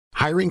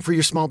Hiring for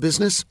your small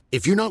business?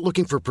 If you're not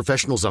looking for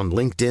professionals on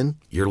LinkedIn,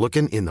 you're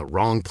looking in the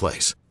wrong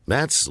place.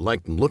 That's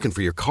like looking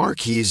for your car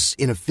keys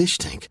in a fish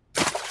tank.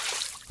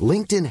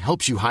 LinkedIn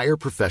helps you hire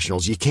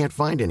professionals you can't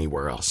find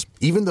anywhere else,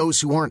 even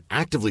those who aren't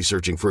actively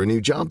searching for a new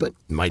job but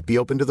might be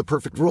open to the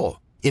perfect role.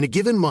 In a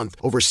given month,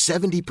 over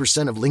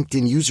 70% of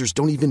LinkedIn users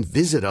don't even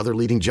visit other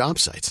leading job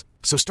sites.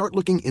 So start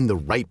looking in the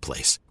right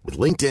place. With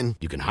LinkedIn,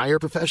 you can hire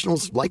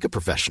professionals like a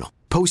professional.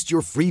 Post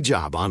your free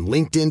job on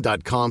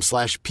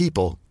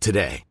linkedin.com/people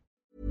today.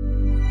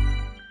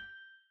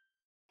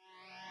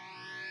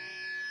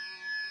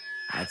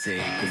 I'll take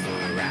you for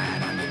a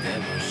ride on the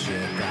devil's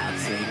ship. I'll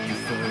take you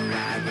for a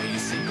ride where you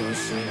sink or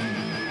swim.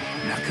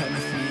 Now come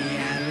with me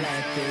and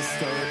let this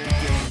story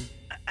begin.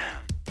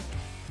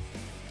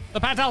 The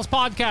Pat House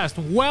Podcast.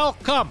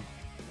 Welcome,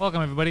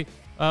 everybody.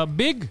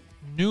 Big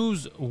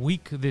news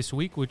week this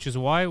week, which is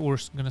why we're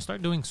going to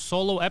start doing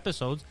solo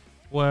episodes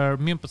where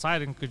me and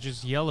Poseidon could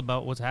just yell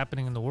about what's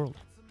happening in the world.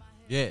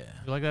 Yeah.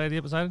 You like that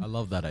idea, Poseidon? I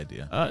love that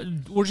idea.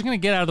 We're just going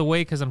to get out of the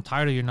way because I'm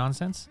tired of your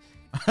nonsense.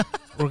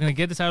 We're going to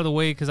get this out of the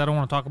way because I don't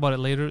want to talk about it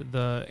later.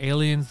 The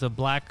aliens, the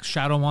black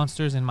shadow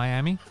monsters in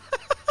Miami.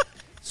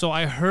 So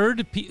I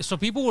heard,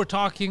 people were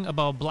talking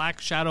about black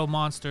shadow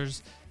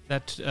monsters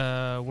that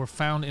were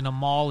found in a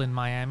mall in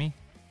Miami.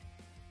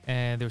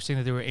 And they were saying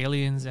that they were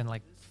aliens and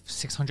like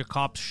 600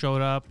 cops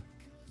showed up.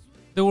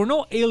 There were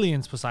no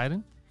aliens,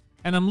 Poseidon.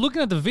 And I'm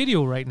looking at the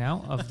video right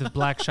now of the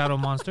black shadow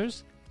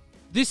monsters.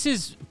 This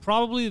is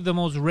probably the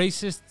most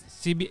racist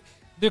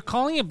They're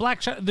calling it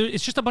black shadow.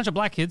 It's just a bunch of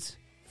black kids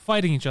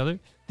fighting each other.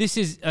 This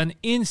is an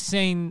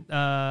insane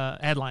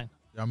headline.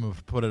 I'm going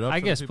to put it up.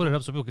 I guess put it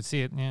up so people could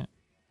see it. Yeah.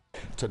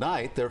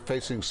 Tonight, they're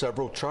facing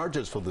several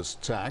charges for this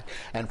attack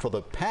and for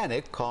the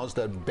panic caused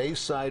at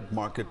Bayside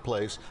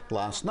Marketplace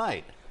last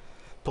night.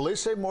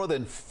 Police say more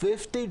than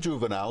 50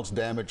 juveniles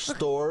damaged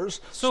stores.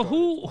 So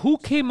who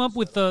came up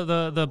with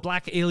the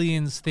black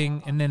aliens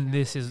thing, and then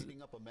this is...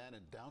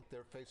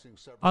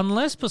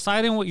 Unless,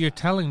 Poseidon, what you're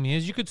telling me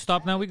is... You could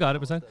stop now. We got it,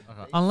 Poseidon.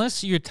 Okay.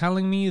 Unless you're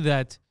telling me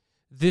that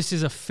this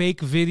is a fake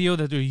video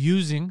that they're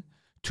using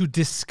to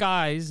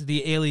disguise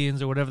the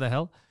aliens or whatever the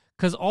hell...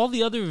 Because all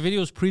the other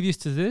videos previous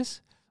to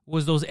this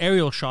was those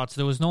aerial shots.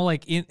 There was no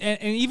and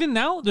even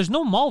now there's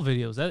no mall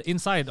videos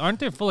inside.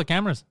 Aren't they full of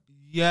cameras?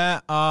 Yeah,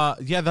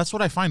 that's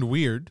what I find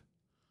weird.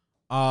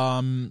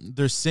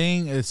 They're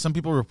saying some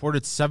people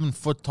reported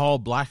 7-foot tall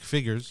black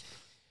figures,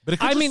 but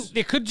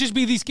it could just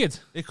be these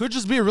kids. It could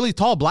just be a really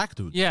tall black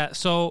dude. Yeah.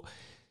 So,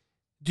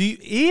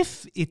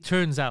 if it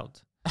turns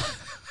out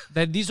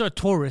that these are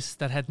tourists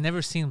that had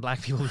never seen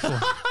black people before?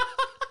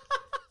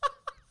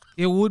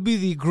 It would be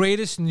the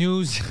greatest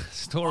news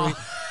story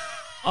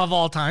of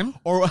all time.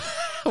 Or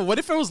what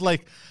if it was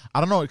like, I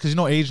don't know, because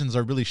Asians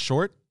are really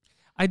short.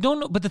 I don't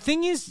know. But the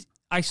thing is,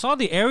 I saw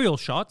the aerial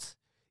shots.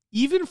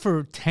 Even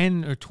for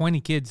 10 or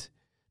 20 kids,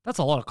 that's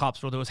a lot of cops,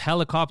 bro. There was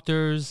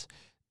helicopters.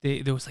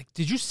 There was like,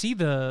 did you see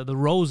the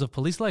rows of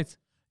police lights?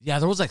 Yeah,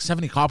 there was like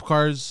 70 cop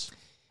cars.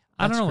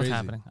 I don't know what's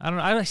happening.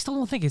 I still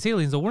don't think it's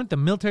aliens. Though, wouldn't the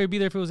military be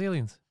there if it was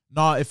aliens?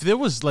 No, if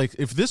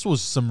this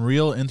was some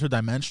real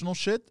interdimensional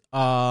shit,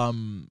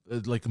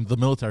 like the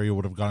military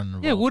would have gotten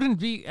involved. Yeah, it wouldn't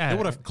be. They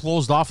would have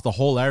closed off the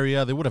whole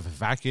area. They would have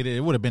evacuated. It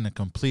would have been a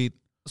complete.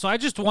 So I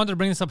just wanted to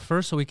bring this up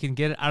first so we can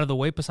get it out of the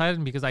way,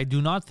 Poseidon, because I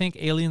do not think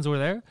aliens were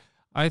there.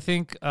 I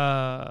think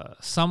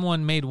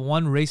someone made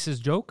one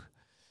racist joke.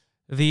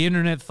 The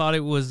internet thought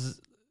it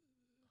was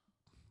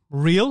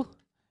real,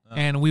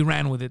 and we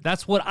ran with it.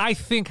 That's what I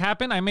think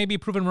happened. I may be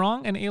proven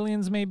wrong, and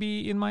aliens may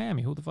be in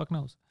Miami. Who the fuck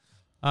knows?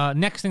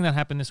 Next thing that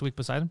happened this week,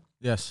 Poseidon.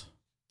 Yes.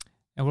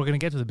 And we're going to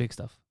get to the big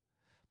stuff.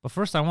 But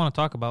first, I want to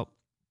talk about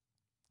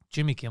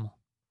Jimmy Kimmel.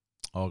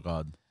 Oh,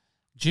 God.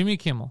 Jimmy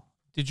Kimmel.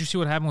 Did you see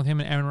what happened with him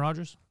and Aaron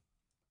Rodgers?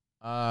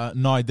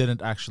 No, I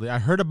didn't, actually. I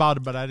heard about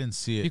it, but I didn't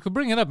see it. You could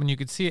bring it up and you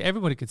could see it.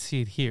 Everybody could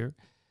see it here.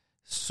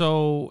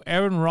 So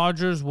Aaron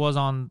Rodgers was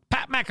on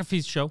Pat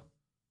McAfee's show.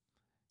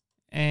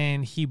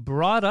 And he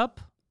brought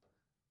up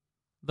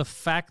the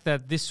fact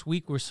that this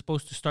week we're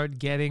supposed to start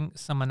getting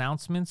some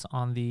announcements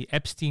on the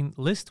Epstein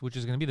list, which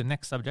is going to be the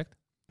next subject.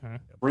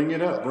 Bring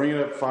it up,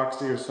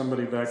 Foxy or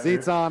somebody back there.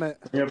 Seats on it.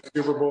 Bring up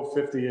Super Bowl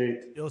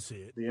 58. You'll see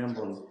it. The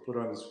emblem. Put it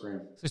on the screen.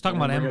 So he's talking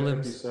about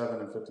emblems. 57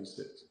 and 56.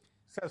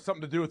 This has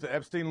something to do with the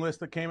Epstein list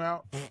that came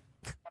out.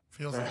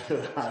 Feels like.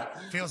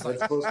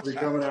 That's supposed to be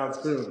coming out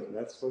soon.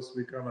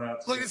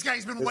 Look, this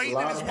guy's been waiting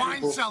in his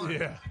wine cellar.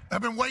 Yeah.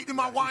 I've been waiting in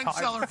my wine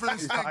cellar for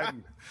this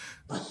thing.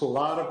 A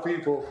lot of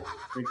people,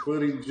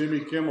 including Jimmy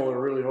Kimmel, are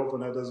really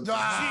hoping that doesn't.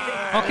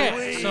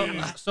 Okay,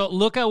 so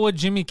look at what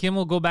Jimmy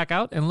Kimmel go back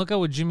out and look at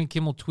what Jimmy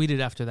Kimmel tweeted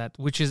after that,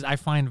 which is I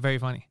find very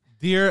funny.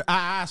 Dear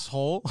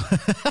asshole.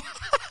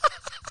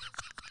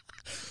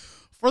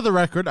 For the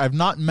record, I've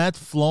not met,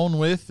 flown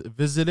with,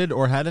 visited,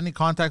 or had any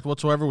contact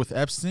whatsoever with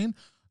Epstein,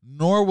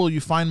 nor will you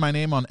find my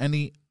name on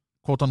any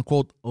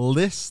quote-unquote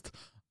list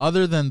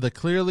other than the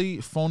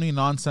clearly phony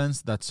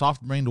nonsense that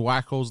soft-brained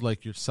wackos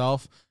like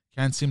yourself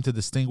can't seem to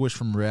distinguish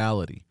from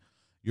reality.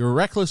 Your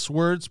reckless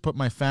words put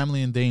my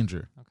family in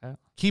danger. Okay.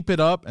 Keep it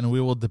up, and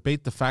we will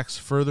debate the facts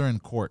further in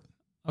court.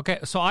 Okay,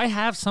 so I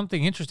have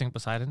something interesting,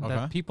 Poseidon,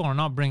 that people are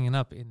not bringing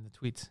up in the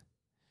tweets.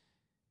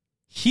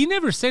 He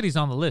never said he's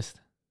on the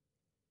list.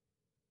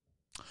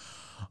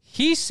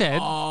 He said,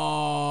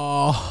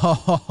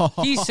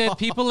 he said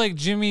people like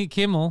Jimmy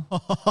Kimmel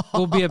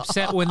will be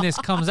upset when this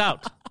comes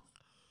out.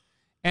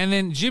 And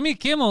then Jimmy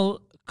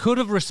Kimmel could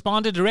have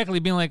responded directly,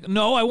 being like,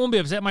 no, I won't be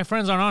upset. My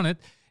friends aren't on it.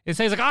 It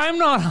says, like, I'm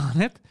not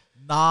on it.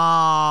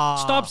 Nah.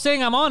 Stop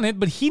saying I'm on it,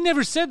 but he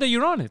never said that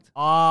you're on it.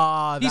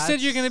 He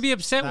said you're going to be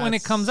upset when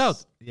it comes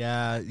out.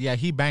 Yeah,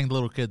 he banged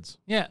little kids.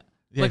 Yeah.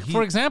 Like,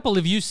 for example,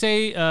 if you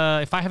say,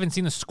 if I haven't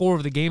seen the score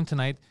of the game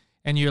tonight,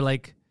 and you're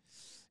like,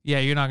 yeah,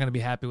 you're not going to be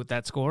happy with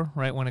that score,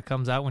 right, when it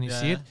comes out, when you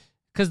see it.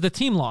 Because the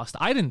team lost.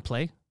 I didn't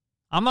play.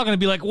 I'm not going to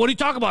be like, what are you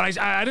talking about?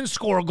 I didn't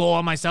score a goal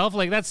on myself.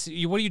 Like, what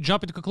are you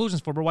jumping to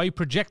conclusions for, bro? Why are you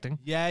projecting?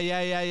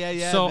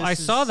 Yeah. So I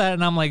saw that,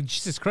 and I'm like,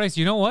 Jesus Christ,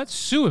 you know what?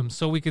 Sue him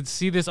so we could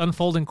see this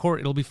unfold in court.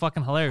 It'll be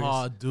fucking hilarious.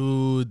 Oh,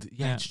 dude.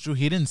 Yeah, it's true.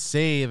 He didn't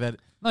say that.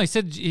 No, he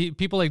said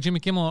people like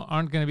Jimmy Kimmel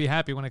aren't going to be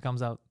happy when it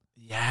comes out.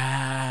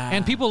 Yeah.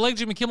 And people like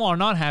Jimmy Kimmel are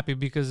not happy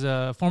because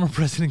former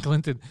President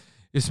Clinton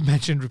is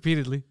mentioned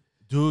repeatedly.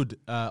 Dude,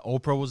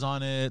 Oprah was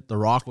on it. The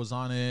Rock was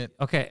on it.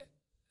 Okay.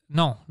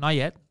 No, not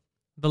yet.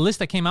 The list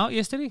that came out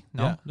yesterday?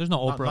 No, there's no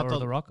Oprah or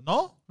The Rock.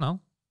 No? No,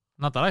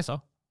 not that I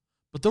saw.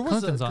 But there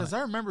was, because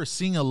I remember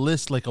seeing a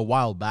list like a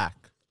while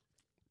back.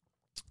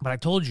 But I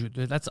told you,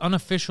 dude, that's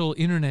unofficial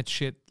internet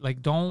shit.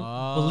 Like, don't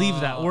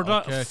believe that. We're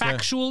not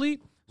factually.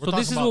 So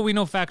this is what we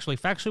know factually.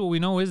 Factually, what we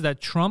know is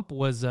that Trump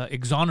was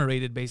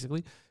exonerated,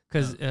 basically,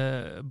 because.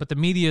 But the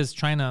media is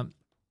trying to.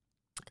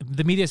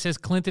 The media says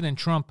Clinton and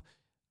Trump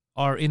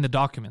are in the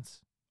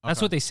documents.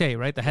 That's what they say,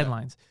 right? The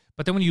headlines.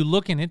 But then when you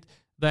look in it,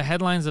 the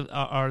headlines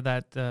are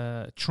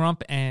that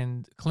Trump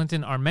and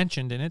Clinton are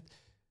mentioned in it,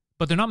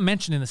 but they're not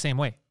mentioned in the same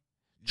way.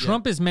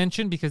 Trump is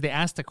mentioned because they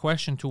asked a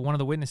question to one of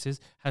the witnesses,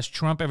 has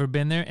Trump ever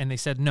been there? And they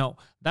said no.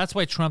 That's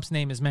why Trump's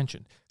name is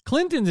mentioned.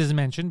 Clinton's is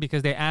mentioned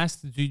because they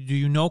asked, do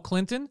you know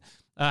Clinton?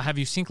 Have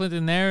you seen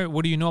Clinton there?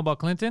 What do you know about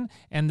Clinton?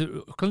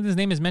 And Clinton's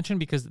name is mentioned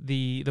because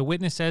the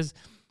witness says,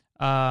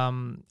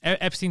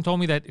 Epstein told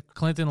me that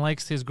Clinton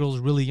likes his girls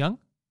really young.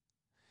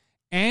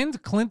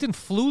 And Clinton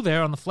flew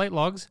there on the flight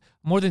logs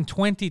more than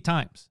 20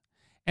 times.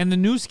 And the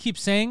news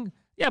keeps saying,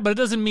 yeah, but it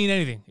doesn't mean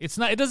anything. It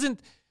doesn't,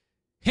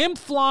 him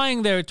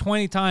flying there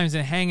 20 times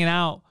and hanging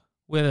out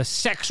with a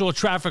sexual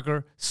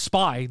trafficker,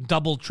 spy,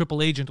 double,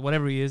 triple agent,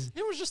 whatever he is.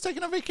 He was just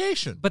taking a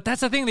vacation. But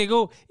that's the thing. They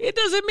go, it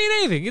doesn't mean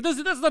anything.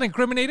 That's not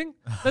incriminating.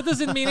 That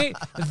doesn't mean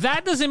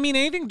that doesn't mean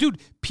anything. Dude,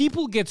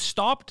 people get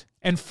stopped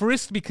and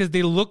frisked because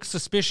they look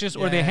suspicious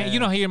or they hang, you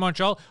know, here in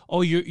Montreal,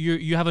 oh,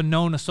 you have a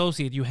known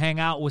associate. You hang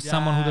out with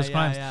someone who does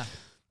crimes. Yeah.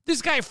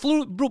 This guy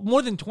flew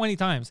more than 20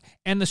 times.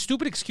 And the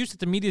stupid excuse that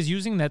the media is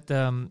using that,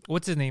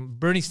 what's his name,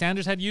 Bernie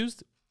Sanders had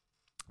used,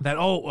 that,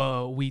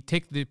 we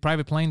take the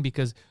private plane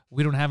because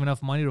we don't have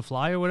enough money to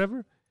fly or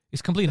whatever,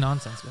 is complete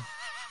nonsense, man.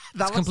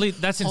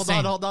 That's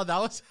insane. Hold on.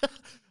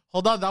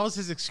 That was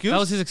his excuse? That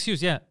was his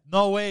excuse, yeah.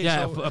 No way.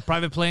 Yeah,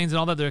 private planes and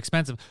all that, they're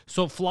expensive.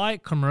 So fly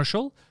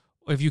commercial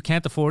if you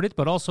can't afford it,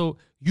 but also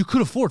you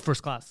could afford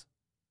first class.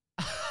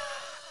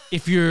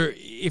 if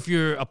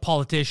you're a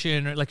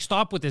politician, or like,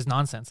 stop with this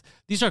nonsense.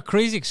 These are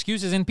crazy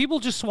excuses and people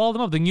just swallow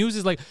them up. The news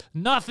is like,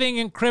 nothing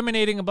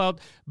incriminating about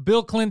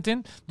Bill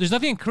Clinton. There's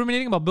nothing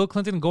incriminating about Bill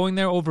Clinton going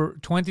there over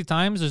 20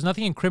 times. There's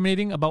nothing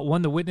incriminating about one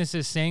of the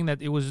witnesses saying that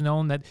it was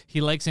known that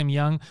he likes him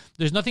young.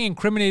 There's nothing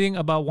incriminating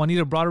about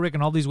Juanita Broderick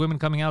and all these women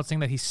coming out saying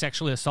that he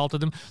sexually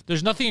assaulted them.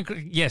 There's nothing,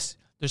 yes,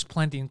 there's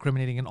plenty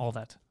incriminating in all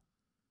that.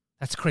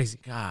 That's crazy.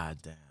 God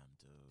damn,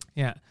 dude.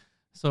 Yeah.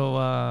 So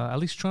at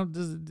least Trump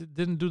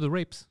didn't do the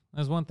rapes.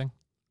 That's one thing.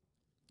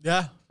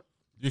 Yeah.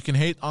 You can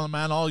hate on a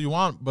man all you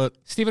want, but...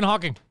 Stephen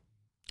Hawking.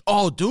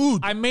 Oh,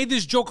 dude. I made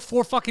this joke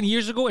 4 fucking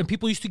years ago, and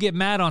people used to get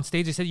mad on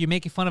stage. They said, you're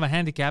making fun of a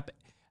handicap.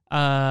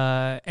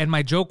 And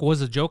my joke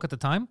was a joke at the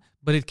time,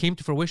 but it came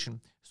to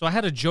fruition. So I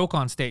had a joke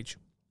on stage.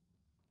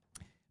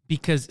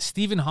 Because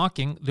Stephen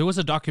Hawking, there was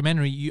a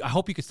documentary, I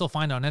hope you could still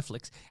find it on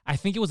Netflix. I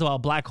think it was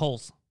about black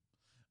holes.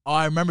 Oh,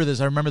 I remember this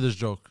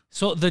joke.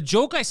 So the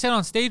joke I said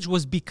on stage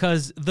was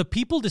because the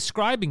people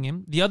describing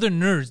him, the other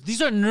nerds,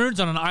 these are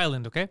nerds on an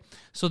island, okay?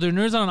 So they're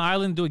nerds on an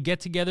island, do a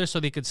get-together so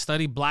they could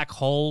study black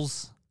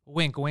holes.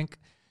 Wink, wink.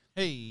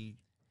 Hey.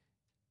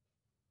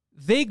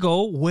 They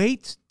go,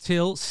 wait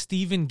till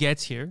Stephen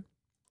gets here.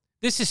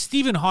 This is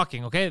Stephen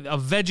Hawking, okay? A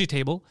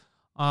vegetable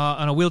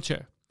on a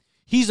wheelchair.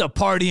 He's a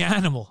party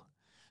animal.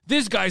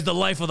 This guy's the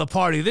life of the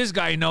party. This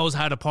guy knows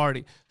how to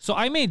party. So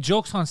I made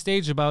jokes on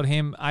stage about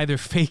him either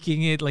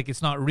faking it, like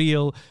it's not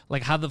real.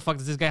 Like, how the fuck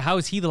is this guy? How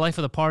is he the life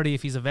of the party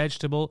if he's a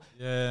vegetable?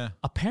 Yeah.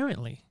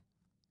 Apparently,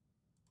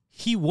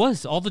 he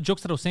was. All the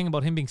jokes that I was saying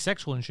about him being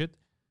sexual and shit,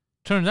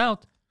 turns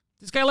out,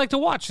 this guy liked to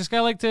watch. This guy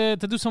liked to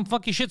do some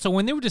funky shit. So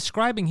when they were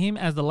describing him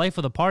as the life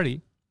of the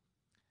party,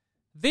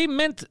 they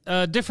meant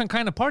a different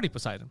kind of party,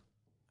 Poseidon.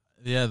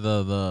 Yeah,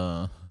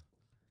 the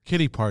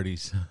kiddie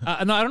parties.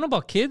 No, I don't know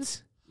about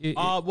kids.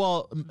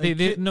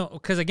 No,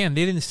 because again,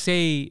 they didn't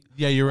say.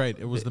 Yeah, you're right.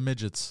 It was the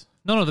midgets.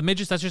 No, the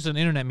midgets. That's just an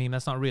internet meme.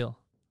 That's not real.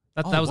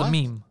 That was a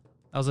meme.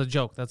 That was a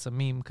joke. That's a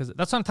meme. Because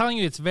that's what I'm telling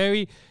you. It's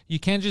very, you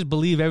can't just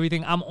believe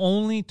everything. I'm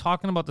only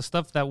talking about the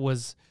stuff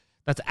that's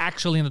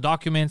actually in the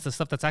documents, the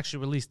stuff that's actually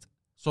released.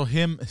 So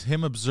him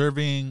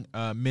observing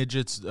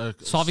midgets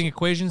solving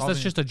equations,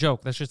 that's just a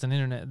joke. That's just an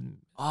internet.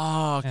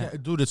 Oh, okay. Yeah.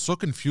 Dude, it's so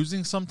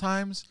confusing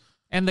sometimes.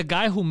 And the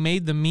guy who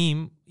made the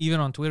meme, even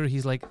on Twitter,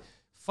 he's like,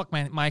 fuck,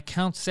 man, my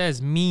account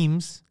says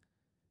memes.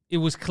 It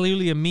was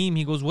clearly a meme.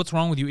 He goes, what's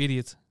wrong with you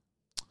idiots?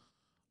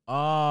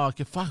 Oh,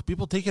 okay, fuck.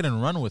 People take it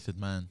and run with it,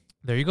 man.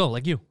 There you go,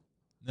 like you.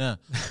 Yeah.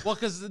 Well,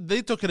 because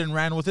they took it and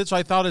ran with it, so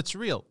I thought it's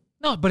real.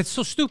 No, but it's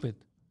so stupid.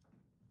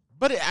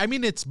 But, I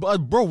mean, it's...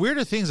 Bro,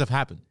 weirder things have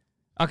happened.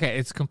 Okay,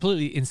 it's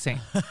completely insane.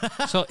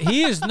 So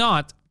he is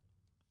not...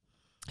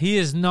 He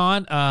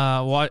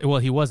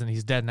wasn't.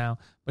 He's dead now.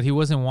 But he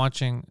wasn't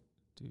watching...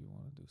 Do you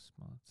want to do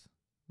spots?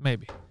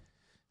 Maybe.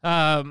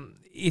 Now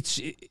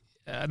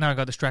I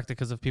got distracted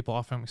because of people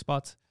offering me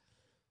spots.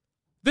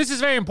 This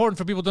is very important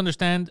for people to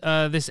understand.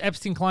 This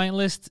Epstein client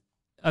list,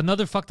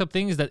 another fucked up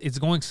thing is that it's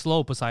going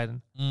slow,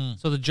 Poseidon.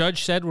 So the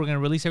judge said we're going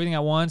to release everything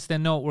at once.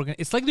 Then no,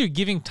 it's like they're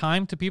giving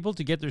time to people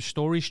to get their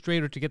story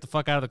straight or to get the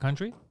fuck out of the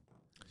country.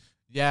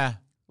 Yeah.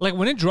 Like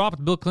when it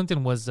dropped, Bill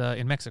Clinton was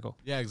in Mexico.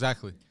 Yeah,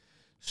 exactly.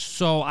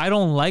 So I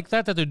don't like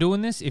that they're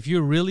doing this. If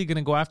you're really going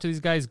to go after these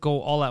guys,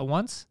 go all at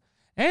once.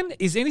 And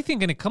is anything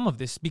going to come of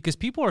this? Because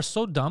people are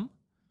so dumb.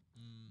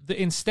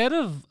 Instead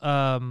of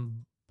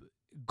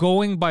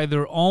going by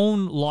their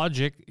own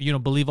logic,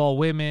 believe all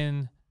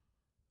women,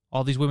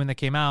 all these women that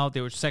came out,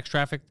 they were sex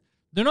trafficked.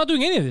 They're not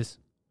doing any of this.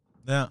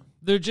 Yeah.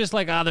 They're just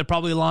like, they're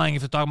probably lying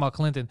if they're talking about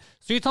Clinton.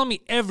 So you're telling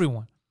me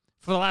everyone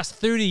for the last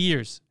 30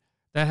 years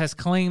that has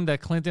claimed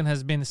that Clinton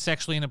has been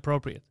sexually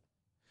inappropriate.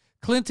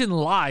 Clinton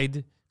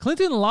lied.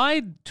 Clinton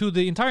lied to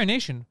the entire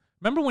nation.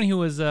 Remember when he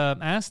was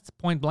asked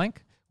point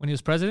blank when he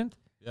was president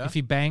if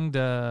he banged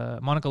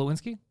Monica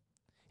Lewinsky?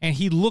 And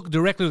he looked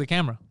directly to the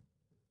camera.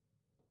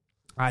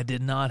 I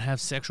did not have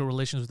sexual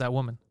relations with that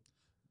woman.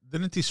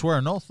 Didn't he swear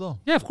an oath, though?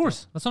 Yeah, of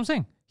course. That's what I'm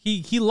saying.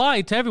 He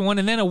lied to everyone,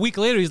 and then a week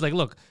later, he's like,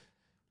 look,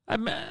 I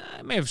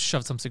may have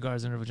shoved some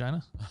cigars in her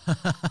vagina.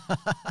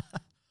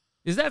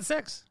 Is that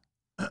sex?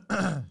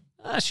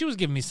 She was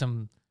giving me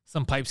some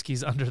pipe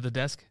skis under the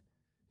desk.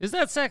 Is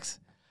that sex?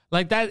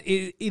 Like that,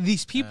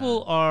 these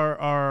people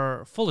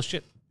are full of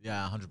shit.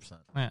 Yeah, 100%.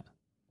 Yeah.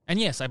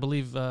 And yes, I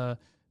believe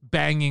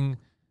banging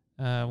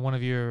one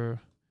of your...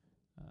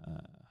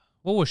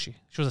 what was she?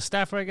 She was a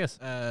staffer, I guess.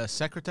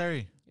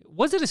 Secretary.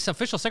 Was it a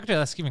official secretary?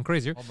 That's even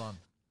crazier. Hold on.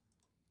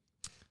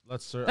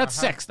 That's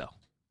sex, though.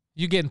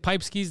 You getting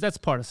pipe skis, that's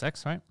part of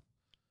sex, right?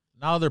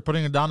 Now they're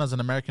putting her down as an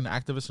American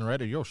activist and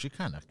writer. Yo, she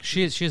kind of...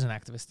 She is an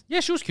activist. Yeah,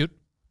 she was cute.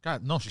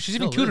 God, no, she's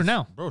even cuter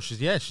now. Bro,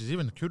 she's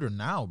even cuter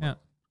now, bro. Yeah.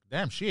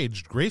 Damn, she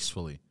aged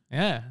gracefully.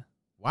 Yeah.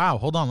 Wow,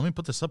 hold on. Let me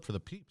put this up for the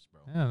peeps,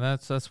 bro. Yeah,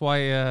 that's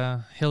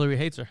why Hillary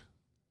hates her.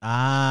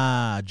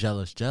 Ah,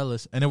 jealous.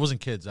 And it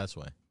wasn't kids, that's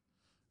why.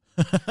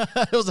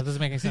 That doesn't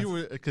make any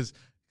sense. Because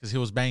he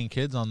was banging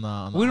kids on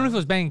the we don't know if he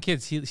was banging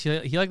kids.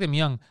 He liked them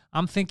young.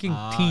 I'm thinking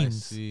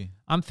teens. I see.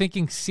 I'm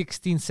thinking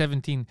 16,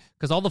 17.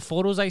 Because all the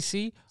photos I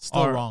see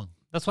still wrong.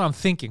 That's what I'm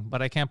thinking,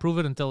 but I can't prove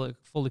it until it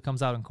fully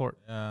comes out in court.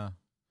 Yeah.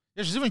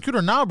 Yeah, she's even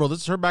cuter now, bro. This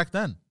is her back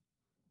then.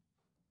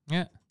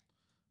 Yeah.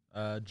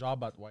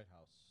 Job at White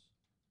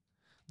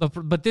House.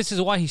 But this is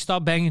why he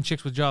stopped banging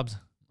chicks with jobs.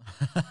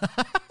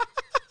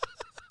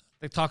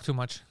 They talk too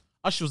much.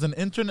 Oh, she was an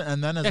intern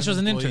and then she was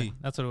an intern.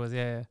 That's what it was.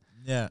 Yeah.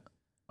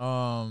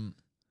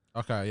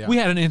 Okay, yeah. We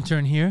had an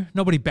intern here.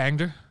 Nobody banged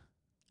her.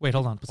 Wait,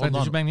 hold on.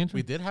 Did you bang the intern?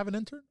 We did have an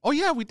intern? Oh,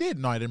 yeah, we did.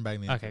 No, I didn't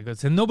bang the intern. Okay, good.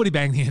 So nobody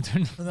banged the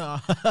intern. No,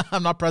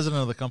 I'm not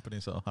president of the company,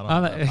 so I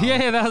don't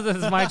know.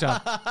 That's my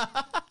job.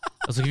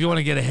 I was like, if you want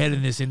to get ahead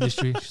in this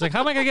industry. She's like, how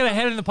am I going to get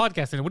ahead in the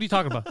podcasting? What are you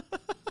talking about?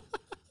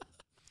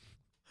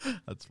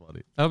 That's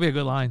funny. That would be a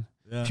good line.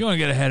 Yeah. If you want to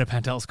get ahead of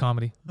Pantelis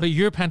comedy. But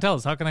you're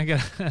Pantelis. How can I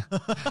get...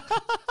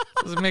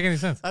 Doesn't make any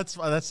sense. That's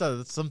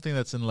something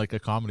that's in like a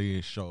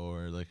comedy show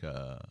or like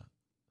a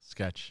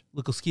sketch.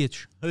 Little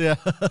sketch. Yeah.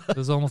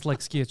 It's almost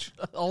like sketch.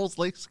 Almost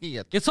like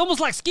sketch. It's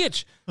almost like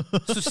sketch.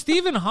 So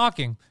Stephen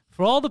Hawking,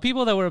 for all the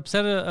people that were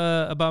upset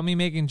about me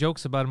making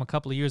jokes about him a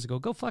couple of years ago,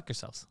 go fuck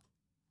yourselves.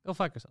 Go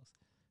fuck yourselves.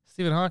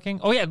 Stephen Hawking.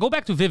 Oh, yeah, go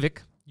back to Vivek.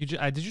 Did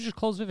you just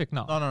close Vivek?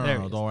 No.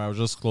 No, don't worry. I was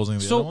just closing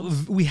the other one.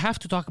 So we have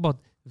to talk about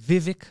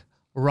Vivek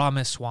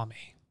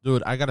Ramaswamy.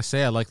 Dude, I got to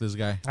say I like this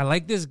guy. I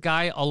like this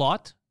guy a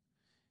lot.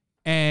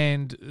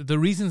 And the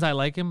reasons I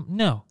like him,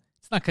 no,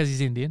 it's not because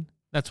he's Indian.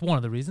 That's one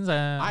of the reasons.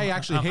 I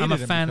actually hated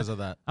him because of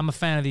that. I'm a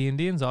fan of the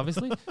Indians,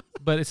 obviously.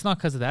 But it's not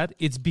because of that.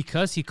 It's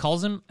because he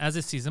calls him as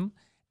he sees him.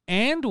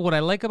 And what I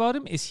like about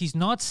him is he's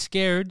not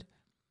scared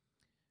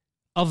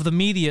of the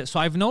media. So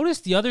I've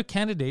noticed the other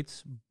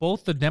candidates,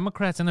 both the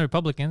Democrats and the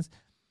Republicans,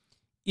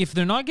 if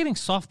they're not getting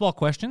softball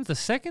questions, the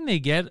second they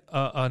get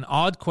an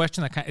odd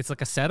question, it's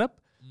like a setup,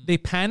 they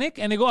panic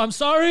and they go, I'm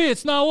sorry,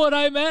 it's not what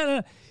I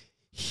meant.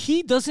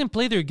 He doesn't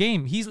play their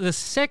game. The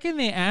second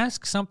they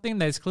ask something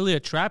that is clearly a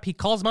trap, he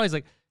calls them out. He's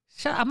like,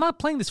 I'm not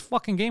playing this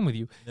fucking game with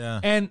you. Yeah.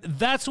 And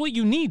that's what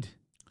you need.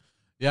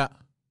 Yeah.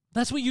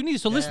 That's what you need.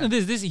 So listen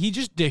to this. He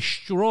just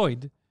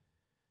destroyed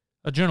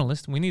A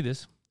journalist. We need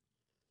this.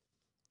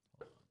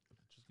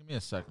 Just give me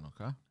a second,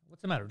 okay?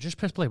 What's the matter? Just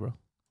press play, bro.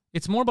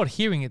 It's more about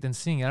hearing it than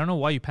seeing it. I don't know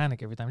why you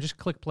panic every time. Just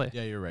click play.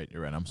 Yeah, you're right.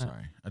 I'm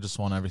sorry. I just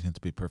want everything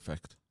to be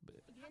perfect.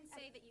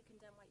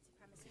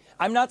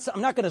 I'm not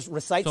going to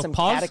recite So some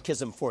pause.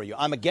 catechism for you.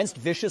 I'm against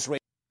vicious race.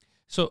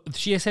 So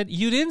she said,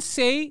 you didn't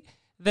say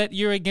that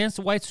you're against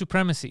white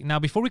supremacy. Now,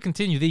 before we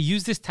continue, they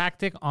use this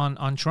tactic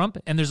on Trump,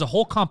 and there's a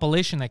whole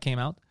compilation that came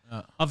out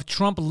of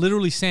Trump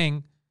literally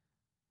saying,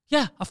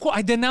 yeah, of course,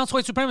 I denounce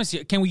white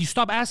supremacy. Can you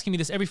stop asking me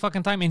this every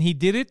fucking time? And he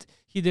did it.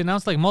 He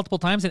denounced like multiple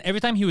times, and every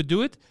time he would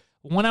do it,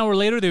 1 hour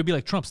later, they would be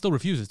like, Trump still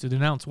refuses to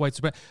denounce white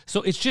supremacy.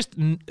 So it's just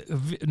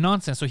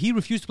nonsense. So he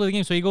refused to play the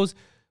game. So he goes,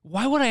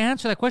 why would I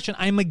answer that question?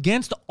 I'm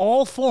against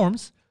all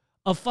forms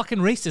of fucking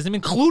racism,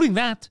 including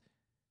that.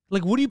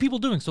 Like, what are you people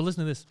doing? So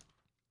listen to this.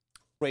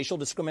 Racial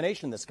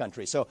discrimination in this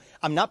country. So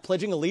I'm not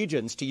pledging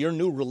allegiance to your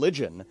new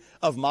religion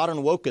of modern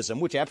wokeism,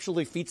 which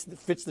absolutely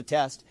fits the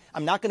test.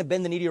 I'm not going to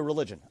bend the knee to your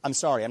religion. I'm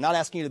sorry. I'm not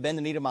asking you to bend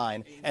the knee to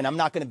mine, and I'm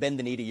not going to bend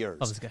the knee to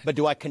yours. But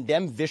do I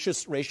condemn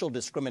vicious racial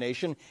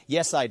discrimination?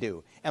 Yes, I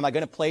do. Am I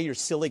going to play your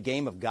silly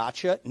game of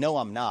gotcha? No,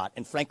 I'm not.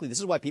 And frankly, this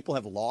is why people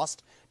have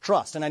lost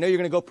trust. And I know you're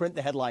going to go print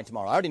the headline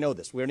tomorrow. I already know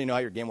this. We already know how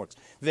your game works.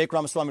 Vivek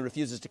Ramaswamy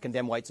refuses to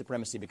condemn white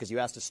supremacy because you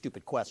asked a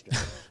stupid question.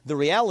 The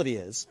reality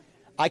is,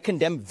 I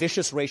condemn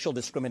vicious racial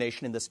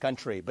discrimination in this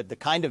country, but the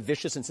kind of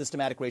vicious and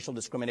systematic racial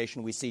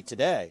discrimination we see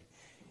today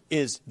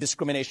is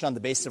discrimination on the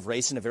basis of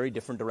race in a very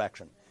different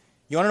direction.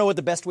 You want to know what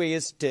the best way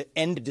is to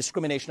end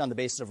discrimination on the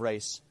basis of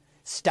race?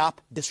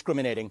 Stop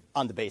discriminating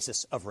on the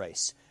basis of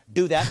race.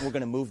 Do that, and we're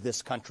going to move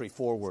this country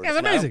forward. Yeah,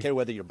 And I don't care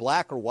whether you're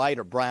black or white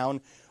or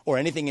brown or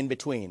anything in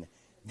between.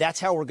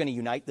 That's how we're going to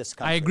unite this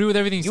country. I agree with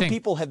everything you're saying. You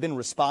people have been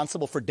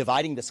responsible for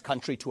dividing this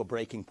country to a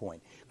breaking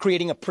point,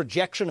 creating a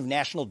projection of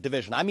national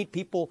division. I meet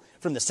people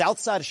from the south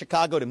side of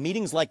Chicago to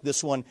meetings like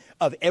this one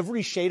of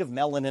every shade of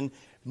melanin,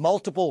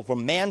 multiple,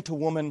 from man to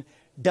woman,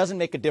 doesn't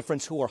make a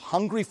difference, who are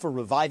hungry for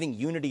reviving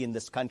unity in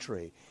this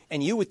country.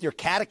 And you, with your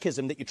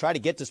catechism that you try to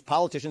get to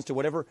politicians to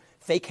whatever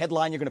fake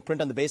headline you're going to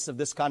print on the basis of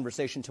this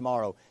conversation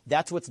tomorrow,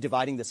 that's what's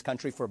dividing this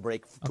country to a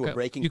breaking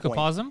point. You could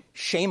pause him?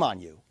 Shame on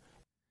you.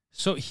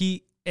 So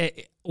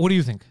what do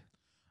you think?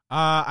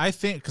 I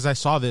think, because I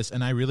saw this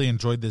and I really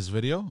enjoyed this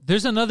video.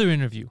 There's another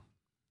interview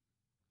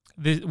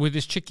where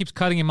this chick keeps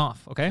cutting him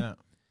off, okay? Yeah.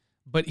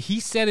 But he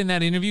said in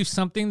that interview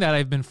something that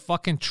I've been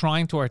fucking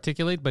trying to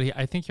articulate, but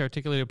I think he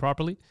articulated it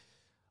properly,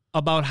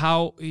 about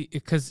how,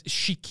 because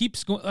she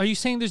keeps going, are you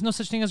saying there's no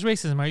such thing as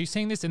racism? Are you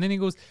saying this? And then he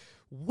goes,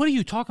 what are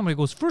you talking about? He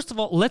goes, first of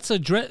all, let's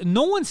address,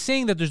 no one's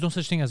saying that there's no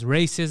such thing as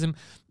racism.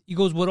 He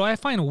goes, what I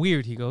find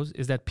weird, he goes,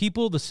 is that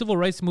the civil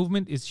rights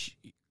movement is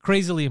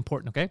crazily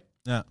important, okay?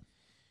 Yeah.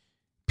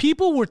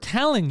 People were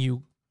telling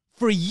you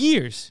for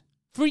years,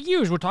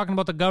 we're talking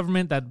about the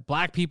government, that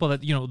black people,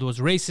 that, there was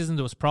racism,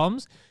 there was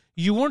problems.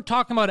 You weren't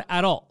talking about it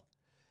at all.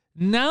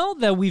 Now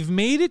that we had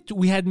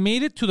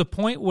made it to the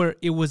point where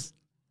it was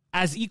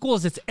as equal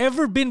as it's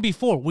ever been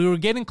before. We were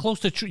getting close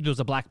to there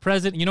was a black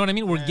president. You know what I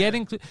mean? We're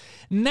getting to.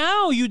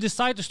 Now you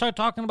decide to start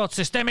talking about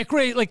systemic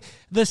race. Like,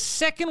 the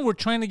second we're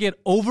trying to get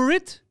over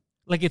it,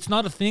 like it's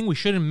not a thing, we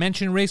shouldn't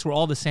mention race, we're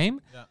all the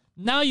same. Yeah.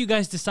 Now you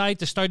guys decide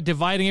to start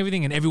dividing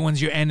everything and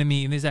everyone's your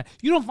enemy and this, that.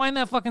 You don't find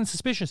that fucking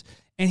suspicious.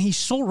 And he's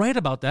so right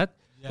about that.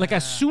 Yeah. Like,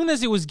 as soon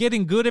as it was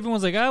getting good,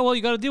 everyone's like, well,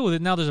 you got to deal with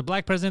it. Now there's a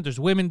black president, there's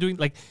women doing,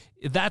 like,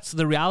 that's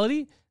the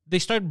reality. They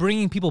start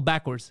bringing people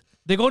backwards.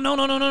 They go,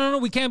 no,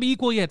 we can't be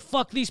equal yet.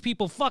 Fuck these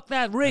people. Fuck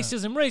that.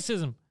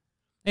 Racism.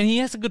 And he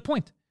has a good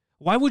point.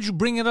 Why would you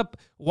bring it up?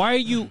 Why are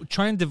you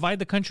trying to divide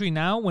the country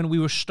now when we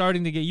were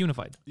starting to get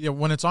unified? Yeah,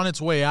 when it's on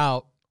its way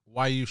out,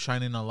 why are you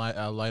shining a light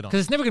on it? Because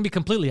it's never going to be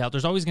completely out.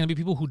 There's always going to be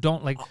people who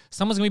don't, like,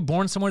 someone's going to be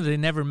born somewhere that they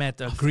never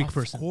met a Greek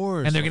person.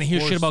 Course, and they're going to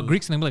hear shit about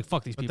Greeks and they're going to be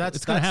like, fuck these people.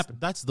 It's going to happen.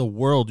 That's the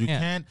world. You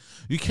can't,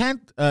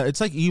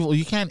 it's like evil.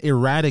 You can't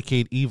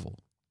eradicate evil.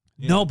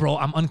 No, bro,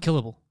 I'm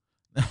unkillable.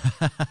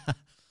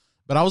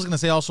 But I was going to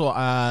say also,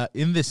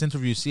 in this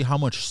interview, see how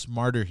much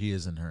smarter he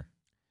is than her.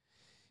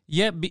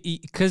 Yeah,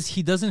 because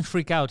he doesn't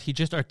freak out. He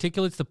just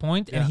articulates the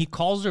point, and he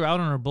calls her out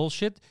on her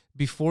bullshit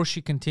before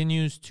she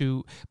continues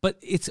to. But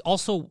it's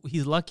also,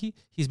 he's lucky.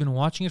 He's been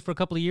watching it for a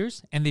couple of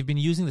years, and they've been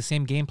using the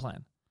same game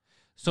plan.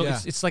 So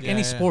it's like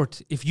any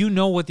sport. If you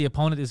know what the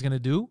opponent is going to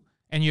do,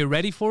 and you're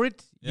ready for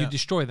it, you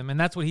destroy them. And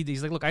that's what he did.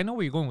 He's like, look, I know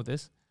where you're going with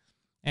this.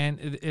 And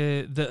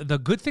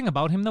the good thing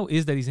about him, though,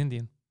 is that he's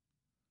Indian.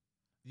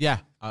 Yeah,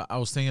 I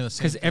was thinking the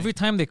same thing. Because every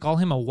time they call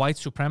him a white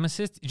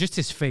supremacist, just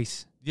his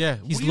face. Yeah.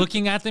 He's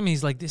looking at them, and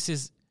he's like, this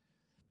is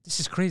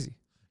crazy.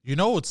 You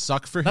know what would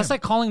suck for him? That's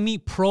like calling me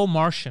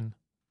pro-Martian.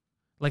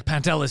 Like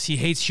Pantelis, he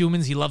hates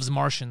humans, he loves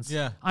Martians.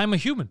 Yeah. I'm a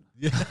human.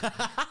 Yeah.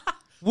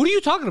 What are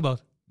you talking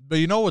about? But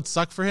you know what would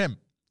suck for him?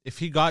 If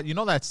he got,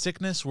 that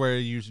sickness where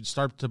you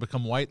start to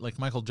become white, like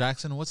Michael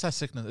Jackson. What's that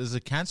sickness? Is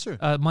it cancer?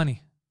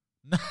 Money.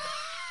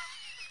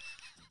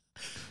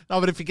 No,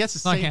 but if he gets the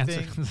same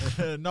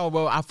thing. No,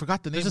 well, I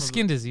forgot the name. It's a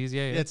skin disease,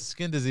 yeah. Yeah, it's a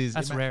skin disease.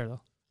 That's rare,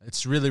 though.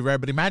 It's really rare.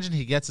 But imagine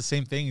he gets the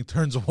same thing, he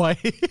turns white.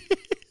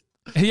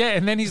 Yeah,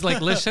 and then he's like,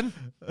 listen,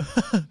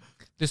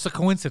 This is a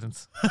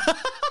coincidence.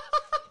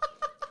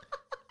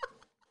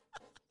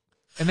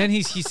 And then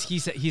he's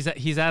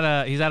at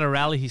a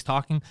rally. He's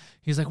talking.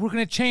 He's like, "We're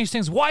gonna change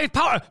things. White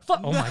power."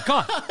 Oh my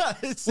god,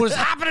 what is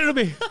happening to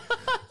me?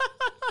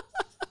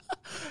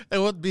 It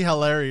would be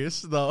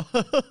hilarious though.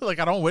 Like,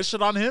 I don't wish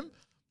it on him,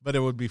 but it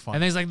would be fun.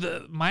 And then he's like,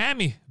 "The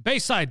Miami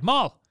Bayside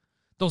Mall,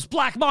 those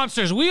black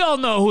monsters. We all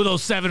know who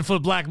those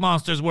 7-foot black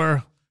monsters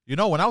were." You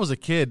know, when I was a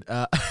kid,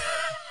 I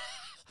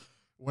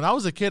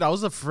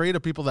was afraid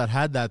of people that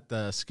had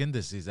that skin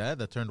disease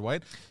that turned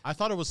white. I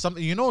thought it was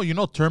something. You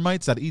know,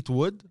 termites that eat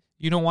wood.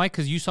 You know why?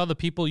 Because you saw the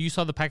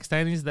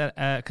Pakistanis that,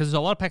 because there's a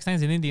lot of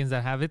Pakistanis and Indians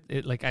that have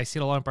it. Like, I see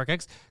it a lot in Park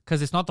X,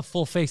 because it's not the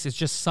full face, it's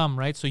just some,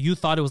 right? So you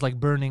thought it was like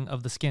burning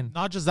of the skin.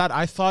 Not just that,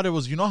 I thought it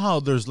was, you know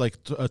how there's like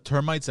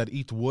termites that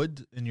eat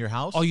wood in your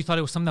house? Oh, you thought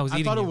it was something that was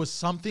eating I thought you. it was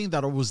something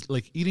that was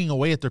like eating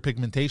away at their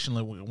pigmentation,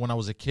 like when I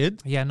was a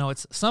kid. Yeah, no,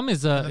 it's some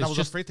is And it's I was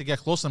just afraid to get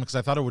close to them because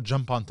I thought it would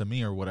jump onto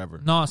me or whatever.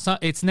 no, it's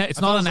not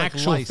it not was an like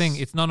actual lice. thing.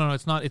 It's no,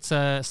 it's not. It's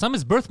some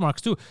is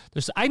birthmarks too.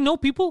 I know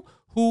people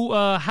who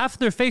half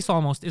their face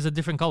almost is a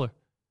different color.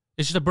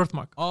 It's just a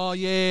birthmark. Oh,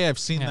 yeah, I've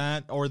seen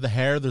that. Or the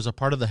hair. There's a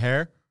part of the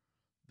hair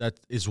that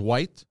is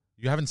white.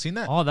 You haven't seen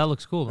that? Oh, that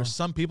looks cool. There's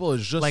some people,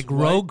 it's just like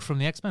white. Rogue from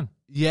the X-Men.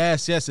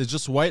 Yes, it's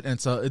just white, and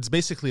it's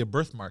basically a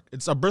birthmark.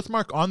 It's a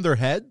birthmark on their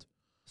head.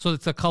 So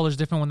the color's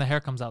different when the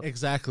hair comes out.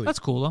 Exactly. That's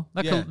cool though.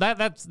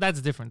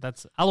 That's different.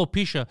 That's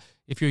alopecia.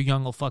 If you're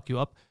young, will fuck you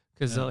up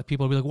because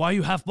people will be like, "Why are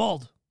you half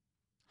bald?"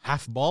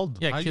 Half bald?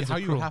 Yeah, how kids you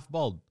are cruel. half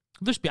bald?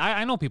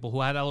 I know people who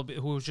had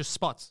who was just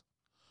spots.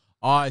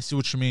 Oh, I see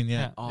what you mean. Yeah.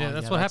 Yeah. Oh, Yeah,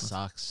 that's what happens.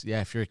 Sucks.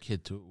 Yeah, if you're a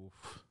kid too.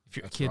 Oof, If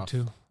you're a that's kid rough.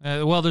 too.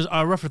 Well, there's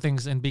rougher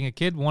things in being a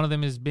kid. One of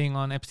them is being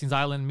on Epstein's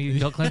island meeting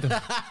Bill Clinton.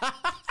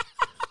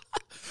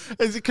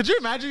 Could you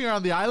imagine you're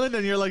on the island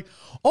and you're like,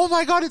 "Oh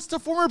my God, it's the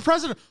former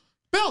president,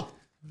 Bill,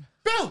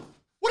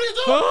 what are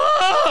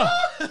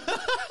you doing?"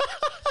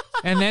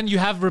 And then you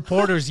have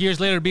reporters years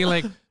later being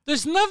like,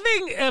 "There's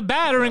nothing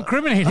bad or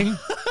incriminating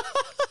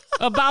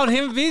about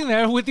him being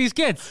there with these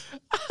kids.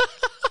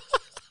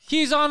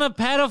 He's on a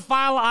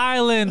pedophile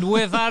island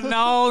with a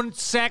known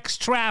sex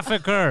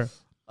trafficker.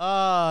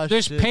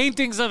 There's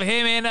paintings of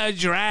him in a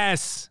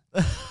dress.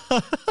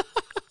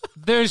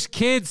 There's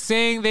kids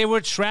saying they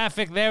were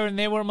trafficked there and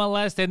they were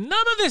molested.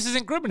 None of this is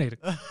incriminating."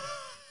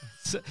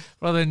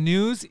 Well, the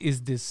news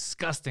is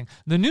disgusting.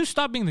 The news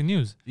stopped being the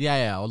news.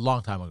 Yeah, a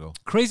long time ago.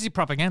 Crazy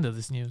propaganda,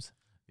 this news.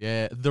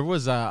 Yeah, there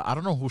was I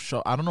don't know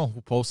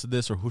who posted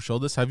this or who showed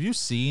this. Have you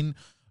seen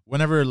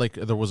whenever like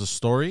there was a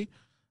story,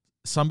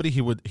 somebody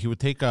he would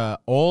take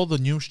all the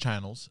news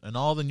channels and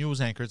all the news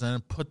anchors and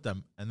then put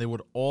them, and they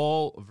would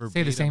all verbatim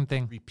Say the same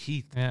thing.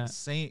 repeat Yeah.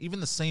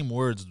 even the same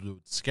words,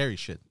 dude. Scary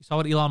shit. You saw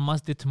what Elon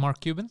Musk did to Mark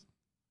Cuban?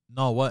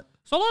 No, what?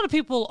 So a lot of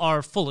people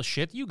are full of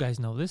shit. You guys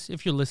know this.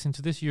 If you're listening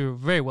to this, you're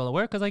very well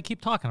aware because I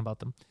keep talking about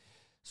them.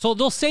 So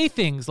they'll say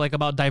things like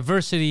about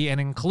diversity and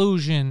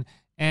inclusion.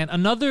 And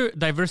another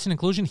diversity and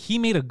inclusion, he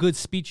made a good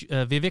speech,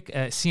 Vivek.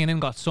 CNN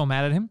got so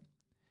mad at him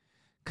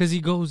because he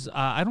goes,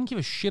 "I don't give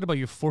a shit about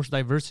your forced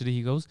diversity."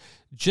 He goes,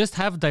 "Just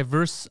have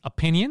diverse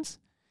opinions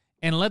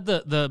and let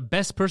the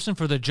best person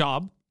for the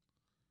job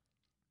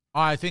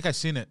Oh, I think I've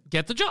seen it.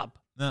 get the job."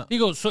 No. He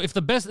goes, "So if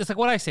the best," it's like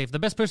what I say, if the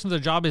best person for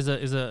the job is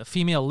a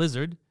female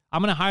lizard,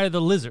 I'm going to hire the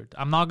lizard.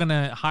 I'm not going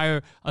to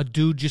hire a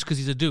dude just because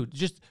he's a dude.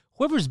 Just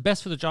whoever's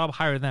best for the job,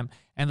 hire them.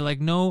 And they're like,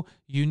 "No,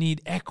 you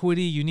need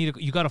equity.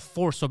 You got to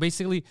force." So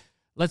basically,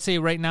 let's say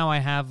right now I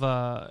have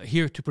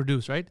here to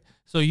produce, right?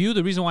 So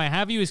the reason why I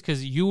have you is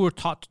because you were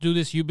taught to do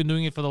this. You've been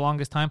doing it for the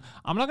longest time.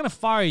 I'm not going to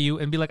fire you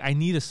and be like, "I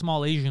need a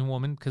small Asian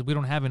woman because we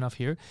don't have enough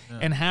here."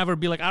 And have her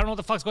be like, "I don't know what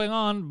the fuck's going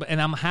on."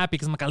 And I'm happy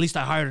because I'm like, at least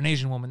I hired an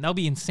Asian woman. That would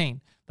be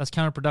insane. That's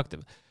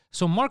counterproductive.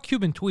 So Mark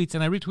Cuban tweets,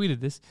 and I retweeted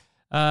this.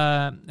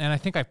 And I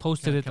think I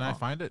posted it. Can I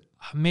find it?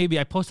 Maybe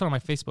I posted it on my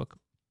Facebook.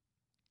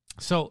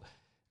 So,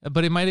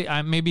 but it might,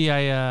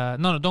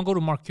 no, don't go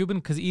to Mark Cuban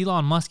because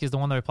Elon Musk is the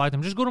one that replied to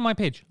him. Just go to my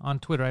page on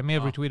Twitter. I may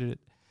have retweeted it.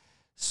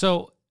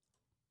 So,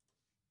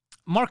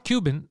 Mark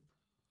Cuban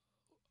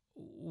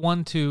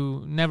wanted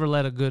to never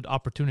let a good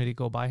opportunity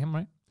go by him,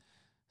 right?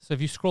 So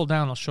if you scroll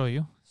down, I'll show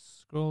you.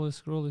 Scroll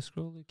it.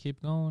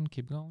 Keep going.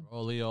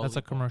 That's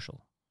a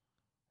commercial.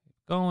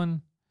 Keep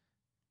going.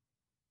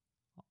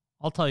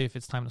 I'll tell you if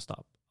it's time to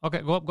stop.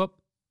 Okay, go up.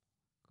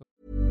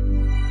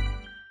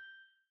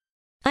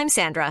 I'm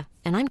Sandra,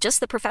 and I'm just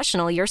the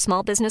professional your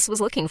small business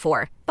was looking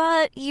for.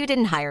 But you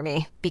didn't hire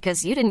me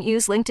because you didn't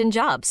use LinkedIn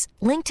Jobs.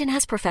 LinkedIn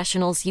has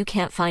professionals you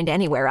can't find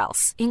anywhere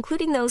else,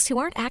 including those who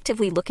aren't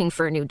actively looking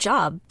for a new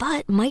job,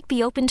 but might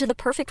be open to the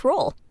perfect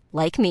role,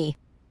 like me.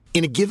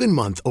 In a given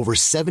month, over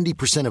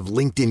 70% of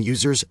LinkedIn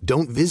users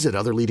don't visit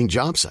other leading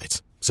job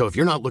sites. So if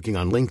you're not looking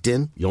on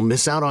LinkedIn, you'll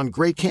miss out on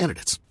great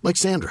candidates like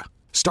Sandra.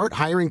 Start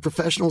hiring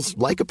professionals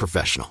like a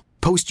professional.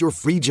 Post your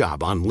free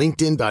job on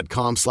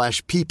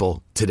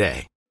linkedin.com/people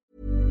today.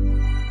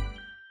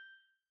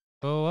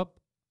 Go up.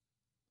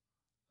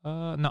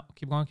 No,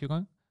 keep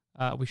going.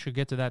 We should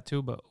get to that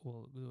too, but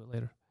we'll do it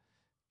later.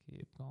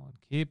 Keep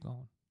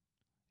going.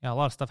 Yeah, a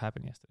lot of stuff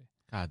happened yesterday.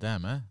 God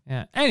damn, man.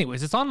 Yeah.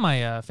 Anyways, it's on my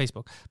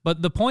Facebook.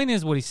 But the point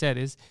is, what he said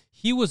is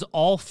he was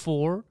all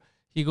for.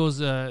 He goes,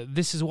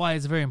 this is why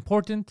it's very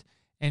important,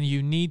 and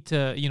you need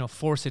to,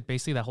 force it.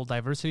 Basically, that whole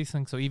diversity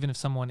thing. So even if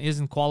someone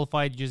isn't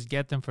qualified, you just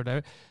get them for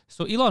that.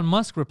 So Elon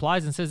Musk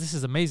replies and says, "This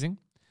is amazing."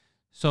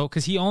 So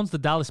because he owns the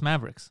Dallas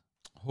Mavericks.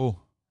 Who?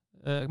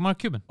 Mark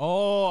Cuban.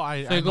 Oh, So I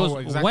he know goes,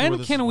 exactly when where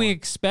this can is we going.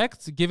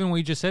 expect, given what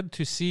you just said,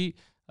 to see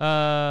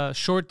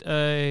short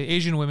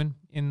Asian women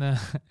in the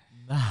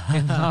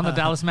on the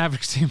Dallas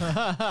Mavericks team?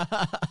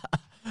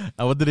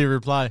 What did he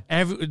reply?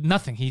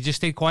 Nothing. He just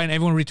stayed quiet and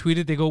everyone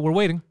retweeted. They go, "We're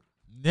waiting.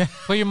 Yeah.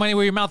 Put your money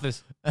where your mouth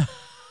is."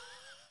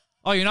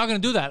 Oh, you're not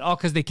going to do that? Oh,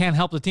 because they can't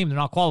help the team. They're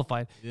not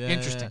qualified. Yeah,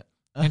 Interesting.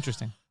 yeah.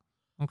 Interesting.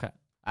 Okay.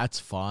 That's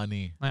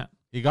funny. Yeah.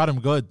 He got him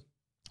good.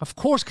 Of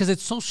course, because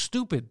it's so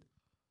stupid.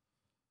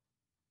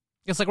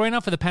 It's like right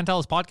now for the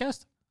Pantelis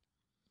podcast,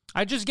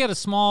 I just get a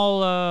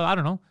small, I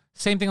don't know,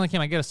 same thing like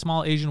him. I get a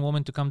small Asian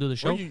woman to come do the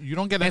show. Well, you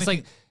don't get and anything.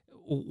 it's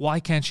like, why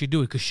can't she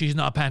do it? Because she's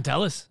not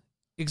Pantelis.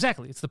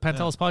 Exactly. It's the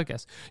Pantelis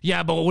podcast.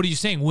 Yeah, but what are you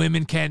saying?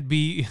 Women can't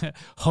be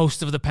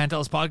hosts of the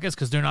Pantelis podcast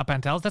because they're not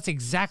Pantelis? That's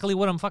exactly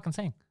what I'm fucking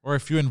saying. Or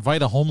if you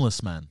invite a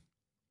homeless man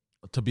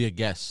to be a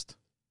guest.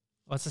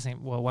 What's the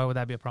same? Well, why would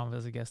that be a problem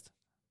as a guest?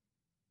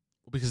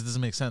 Because it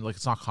doesn't make sense. Like,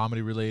 it's not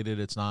comedy related.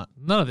 It's not.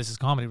 None of this is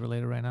comedy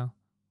related right now.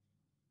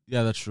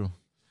 Yeah, that's true.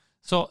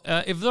 So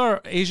if there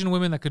are Asian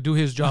women that could do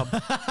his job,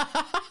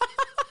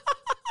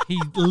 he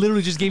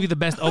literally just gave you the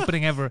best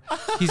opening ever.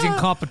 He's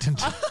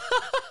incompetent.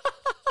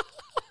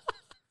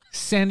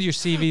 Send your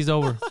CVs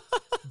over,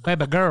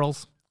 baby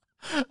girls.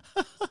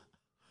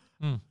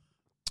 So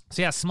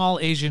yeah, small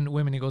Asian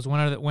women. He goes,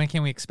 when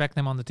can we expect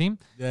them on the team?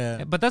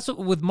 Yeah. But that's what,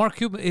 with Mark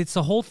Cuban. It's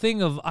a whole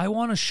thing of I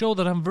want to show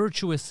that I'm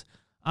virtuous,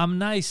 I'm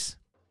nice.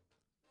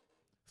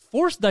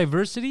 Forced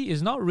diversity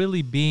is not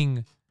really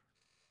being.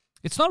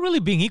 It's not really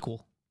being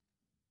equal.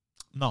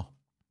 No.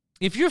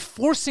 If you're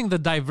forcing the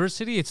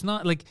diversity, it's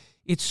not like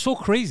it's so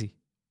crazy.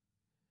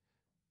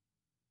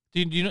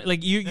 Do you know?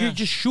 Like you're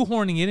just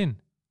shoehorning it in.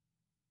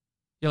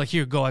 You're like,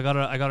 here, go. I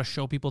gotta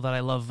show people that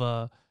I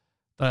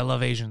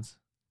love Asians.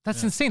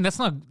 That's insane.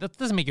 That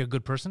doesn't make you a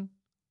good person.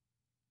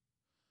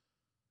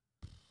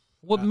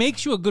 What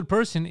makes you a good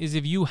person is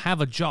if you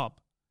have a job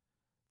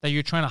that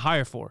you're trying to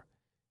hire for.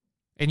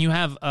 And you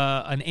have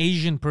an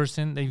Asian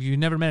person, if you've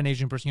never met an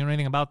Asian person, you don't know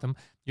anything about them,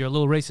 you're a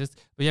little racist,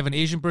 but you have an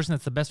Asian person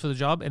that's the best for the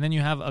job, and then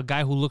you have a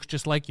guy who looks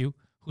just like you,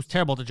 who's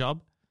terrible at the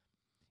job.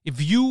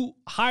 If you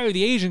hire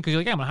the Asian, because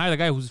you're like, yeah, I'm going to hire the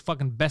guy who's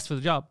fucking best for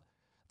the job,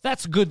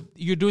 that's good.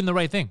 You're doing the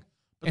right thing.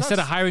 But instead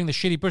of hiring the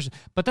shitty person.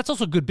 But that's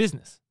also good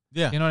business.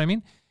 Yeah. You know what I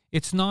mean?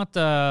 It's not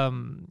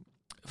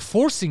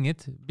forcing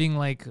it, being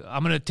like,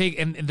 I'm going to take,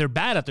 and they're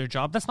bad at their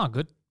job. That's not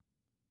good.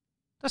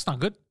 That's not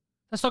good.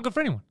 That's not good for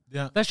anyone.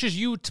 Yeah. That's just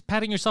you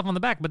patting yourself on the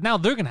back. But now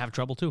they're going to have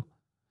trouble too.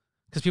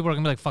 Because people are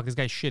going to be like, fuck, this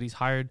guy's shit. He's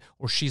hired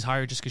or she's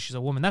hired just because she's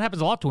a woman. That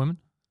happens a lot to women.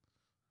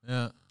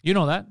 Yeah. You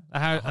know that.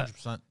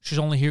 100%. She's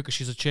only here because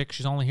she's a chick.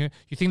 She's only here.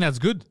 You think that's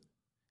good?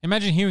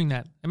 Imagine hearing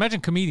that. Imagine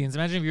comedians.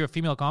 Imagine if you're a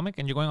female comic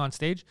and you're going on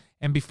stage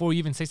and before you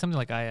even say something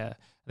like,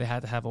 they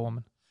had to have a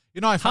woman. You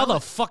know, how the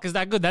fuck is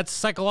that good? That's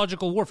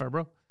psychological warfare,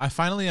 bro. I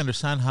finally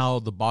understand how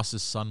the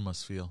boss's son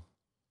must feel.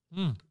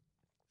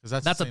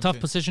 Because that's a tough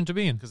position to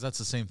be in. Because that's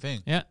the same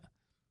thing. Yeah.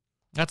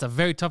 That's a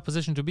very tough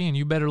position to be in.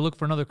 You better look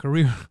for another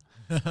career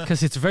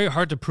because it's very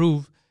hard to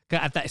prove,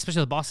 at that,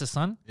 especially the boss's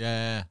son.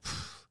 Yeah.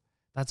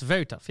 That's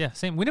very tough. Yeah,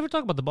 same. We never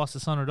talk about the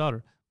boss's son or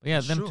daughter. But yeah,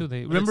 That's them true. too.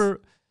 They But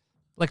remember,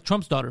 like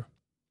Trump's daughter.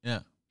 Yeah.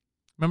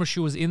 Remember she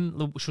was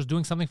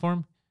doing something for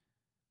him?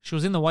 She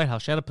was in the White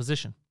House. She had a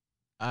position.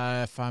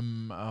 If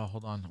I'm,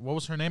 hold on. What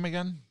was her name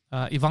again?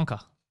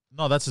 Ivanka.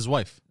 No, that's his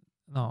wife.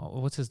 No,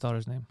 what's his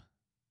daughter's name?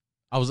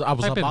 I was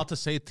Type about in. to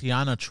say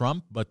Tiana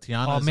Trump, but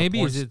Tiana is maybe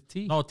a porn is it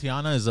T? No,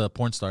 Tiana is a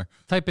porn star.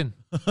 Type in.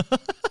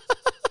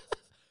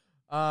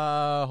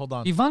 Hold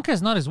on. Ivanka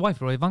is not his wife,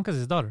 bro. Ivanka's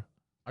his daughter.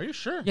 Are you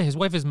sure? Yeah, his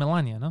wife is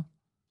Melania, no?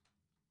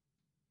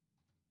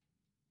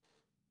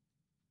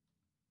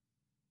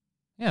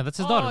 Yeah, that's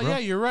his daughter, bro. Yeah,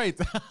 you're right.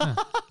 Jesus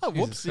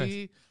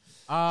Whoopsie.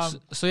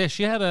 So yeah,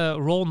 she had a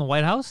role in the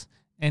White House,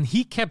 and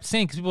he kept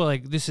saying, because people were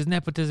like, this is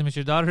nepotism, it's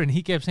your daughter, and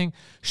he kept saying,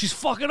 she's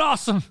fucking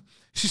awesome.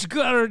 She's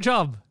good at her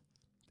job.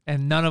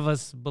 And none of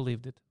us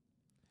believed it.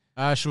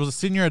 She was a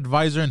senior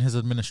advisor in his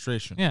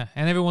administration. Yeah,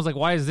 and everyone's like,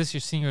 why is this your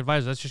senior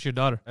advisor? That's just your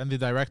daughter. And the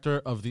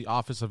director of the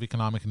Office of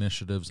Economic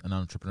Initiatives and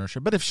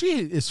Entrepreneurship. But if she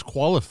is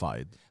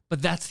qualified.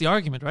 But that's the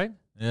argument, right?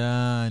 Yeah,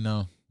 I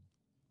know.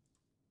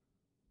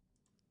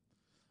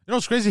 You know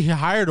what's crazy? He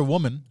hired a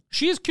woman.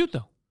 She is cute,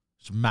 though.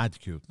 She's mad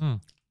cute.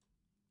 Mm.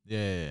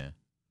 Yeah.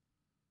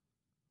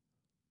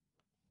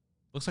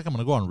 Looks like I'm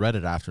going to go on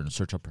Reddit after and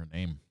search up her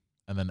name.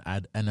 And then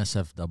add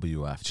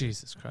NSFW after.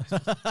 Jesus Christ.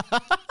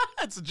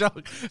 It's a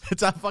joke.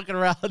 It's not fucking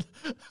around.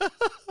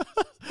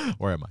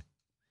 Where am I?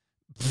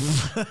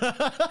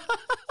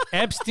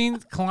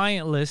 Epstein's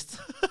client list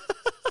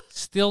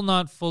still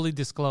not fully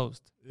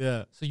disclosed.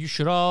 Yeah. So you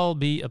should all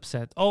be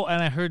upset. Oh,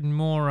 and I heard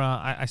more.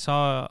 I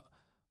saw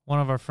one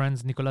of our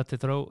friends, Nicolas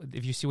Tetreault.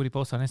 If you see what he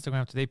posted on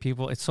Instagram today,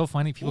 it's so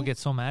funny. People get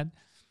so mad.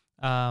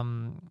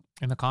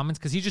 in the comments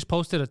because he just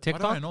posted a Why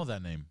TikTok. do I know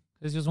that name?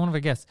 This was one of our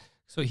guests.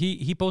 So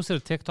he posted a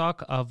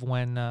TikTok of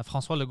when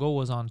François Legault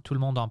was on Tout le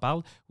monde en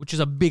parle, which is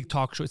a big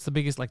talk show. It's the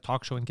biggest like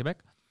talk show in Quebec.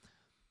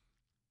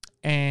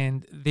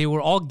 And they were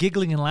all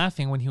giggling and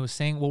laughing when he was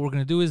saying, what we're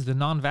going to do is the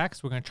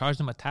non-vax, we're going to charge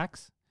them a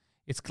tax.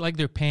 It's like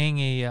they're paying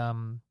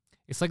a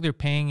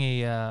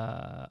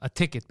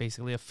ticket,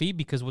 basically, a fee,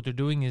 because what they're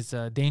doing is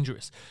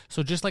dangerous.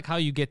 So just like how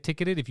you get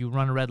ticketed if you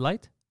run a red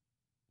light.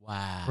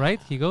 Wow.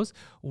 Right? He goes,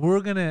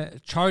 we're going to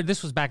charge,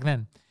 this was back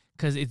then,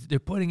 because they're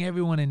putting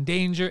everyone in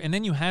danger. And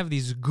then you have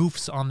these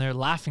goofs on there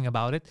laughing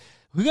about it.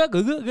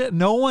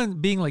 No one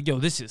being like, yo,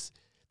 this is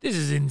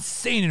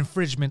insane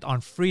infringement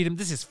on freedom.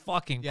 This is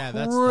fucking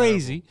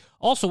crazy.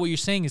 Also, what you're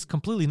saying is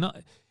completely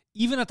not.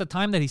 Even at the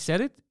time that he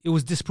said it, it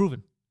was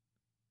disproven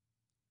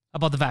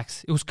about the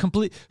vax. It was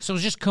complete. So it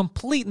was just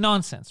complete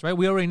nonsense, right?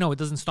 We already know it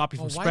doesn't stop you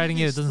from spreading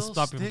it. It doesn't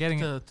stop you from getting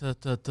it.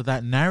 To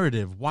that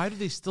narrative. Why do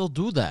they still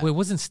do that? Well, it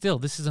wasn't still.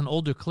 This is an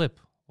older clip.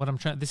 What I'm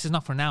trying. This is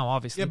not for now,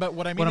 obviously. Yeah, but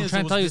what I'm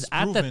trying to tell you is,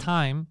 at the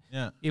time,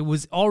 it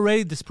was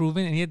already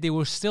disproven, and yet they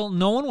were still.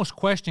 No one was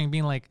questioning,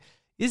 being like,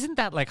 "Isn't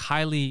that like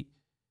highly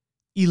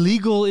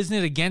illegal? Isn't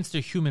it against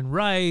their human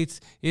rights?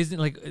 Isn't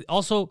it like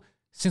also?"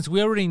 Since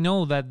we already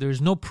know that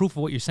there's no proof of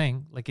what you're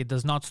saying, like it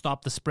does not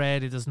stop the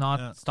spread, it does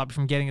not stop you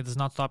from getting it, does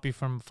not stop you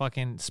from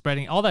fucking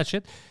spreading all that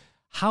shit.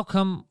 How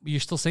come you're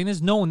still saying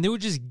this? No, and they were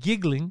just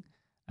giggling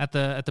at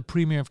the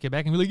premier of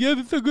Quebec and be like, yeah,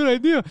 that's a good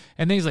idea.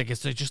 And then he's like,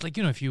 it's just like,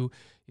 if you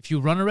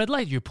run a red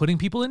light, you're putting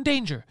people in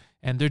danger,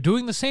 and they're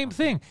doing the same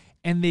thing.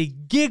 And they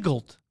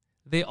giggled.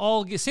 They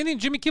all same thing.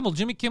 Jimmy Kimmel.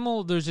 Jimmy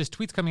Kimmel. There's just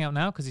tweets coming out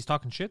now because he's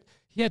talking shit.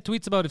 He had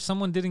tweets about if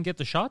someone didn't get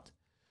the shot,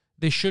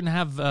 they shouldn't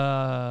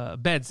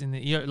have beds in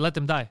the ER. Let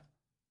them die.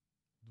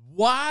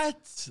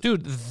 What?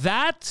 Dude,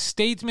 that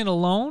statement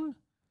alone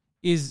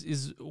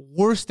is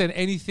worse than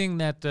anything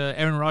that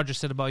Aaron Rodgers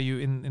said about you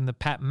in the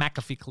Pat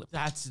McAfee clip.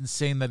 That's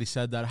insane that he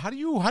said that. How do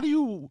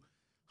you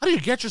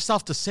get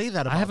yourself to say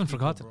that about I haven't people,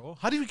 forgotten. bro?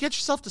 How do you get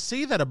yourself to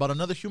say that about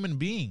another human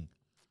being?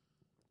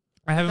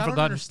 I haven't forgotten. I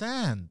don't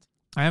understand.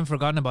 I haven't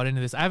forgotten about any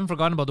of this. I haven't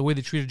forgotten about the way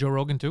they treated Joe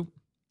Rogan too,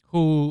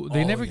 who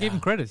they never gave him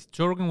credit.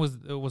 Joe Rogan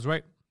was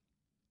right.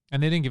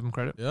 And they didn't give him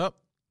credit. Yep.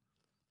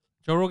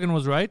 Joe Rogan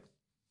was right.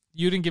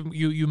 You didn't give him.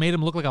 You made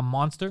him look like a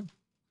monster.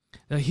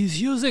 He's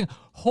using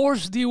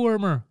horse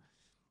dewormer.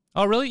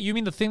 Oh, really? You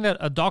mean the thing that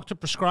a doctor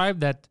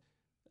prescribed that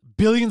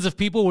billions of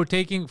people were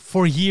taking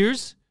for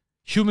years,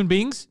 human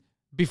beings,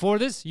 before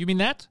this? You mean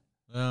that?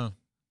 Yeah.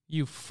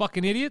 You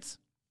fucking idiots.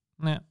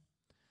 Yeah.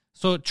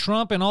 So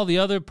Trump and all the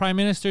other prime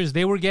ministers,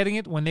 they were getting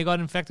it when they got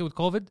infected with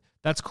COVID.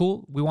 That's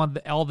cool. We want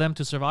all them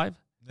to survive.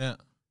 Yeah.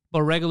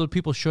 But regular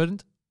people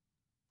shouldn't.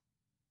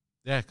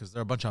 Yeah, because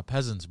they're a bunch of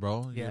peasants,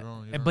 bro. Yeah,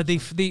 but they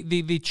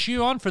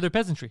cheer on for their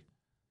peasantry.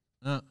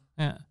 Yeah.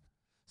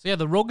 So yeah,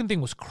 the Rogan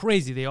thing was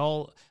crazy. They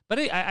all, but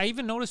I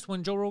even noticed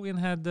when Joe Rogan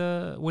had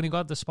when he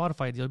got the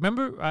Spotify deal.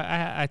 Remember,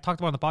 I talked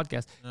about on the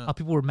podcast how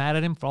people were mad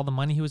at him for all the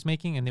money he was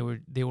making, and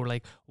they were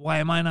like, "Why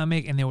am I not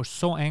making?" And they were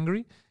so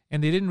angry,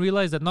 and they didn't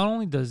realize that not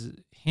only does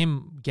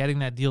him getting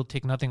that deal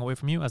take nothing away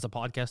from you as a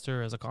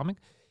podcaster, as a comic,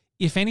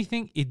 if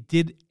anything, it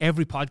did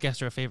every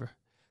podcaster a favor.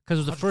 Because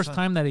it was the 100%. First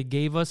time that it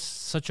gave us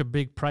such a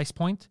big price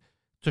point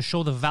to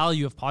show the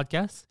value of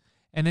podcasts.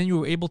 And then you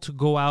were able to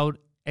go out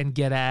and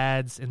get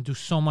ads and do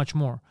so much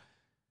more.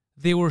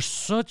 They were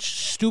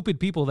such stupid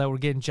people that were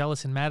getting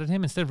jealous and mad at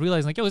him instead of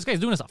realizing, like, yo, this guy's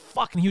doing us a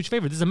fucking huge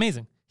favor. This is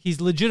amazing. He's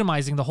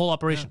legitimizing the whole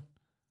operation.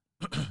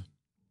 Yeah.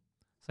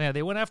 So, yeah,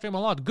 they went after him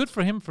a lot. Good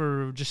for him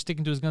for just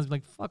sticking to his guns,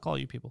 like, fuck all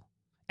you people.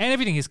 And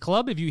everything, his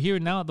club, if you hear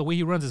it now, the way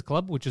he runs his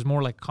club, which is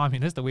more like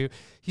communist, the way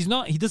he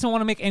doesn't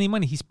want to make any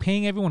money. He's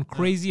paying everyone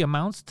crazy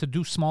amounts to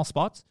do small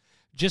spots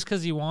just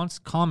because he wants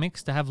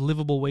comics to have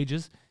livable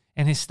wages.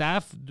 And his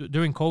staff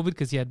during COVID,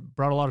 because he had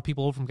brought a lot of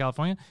people over from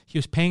California, he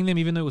was paying them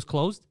even though it was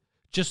closed.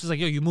 Just as like,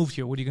 yo, you moved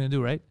here. What are you going to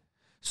do, right?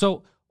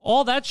 So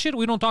all that shit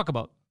we don't talk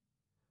about.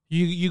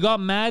 You got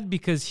mad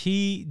because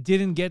he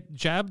didn't get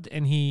jabbed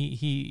and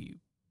he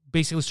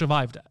basically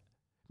survived.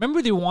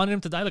 Remember they wanted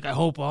him to die? Like, I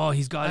hope,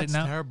 he's got it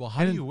now. That's terrible.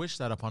 How do you wish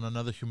that upon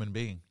another human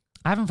being?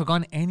 I haven't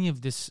forgotten any of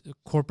this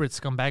corporate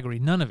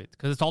scumbaggery. None of it.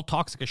 Because it's all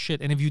toxic as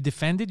shit. And if you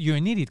defend it, you're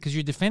an idiot. Because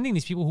you're defending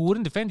these people who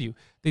wouldn't defend you.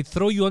 They'd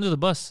throw you under the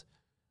bus.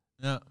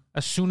 Yeah.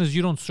 As soon as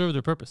you don't serve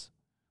their purpose.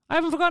 I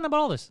haven't forgotten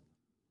about all this.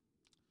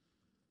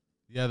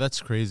 Yeah,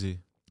 that's crazy.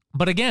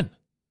 But again,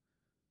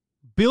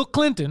 Bill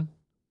Clinton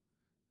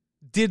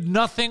did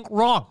nothing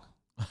wrong.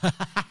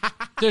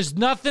 There's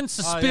nothing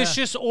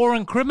suspicious or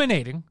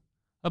incriminating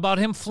about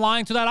him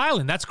flying to that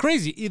island. That's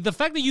crazy. The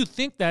fact that you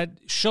think that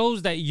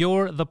shows that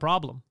you're the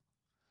problem.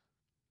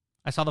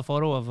 I saw the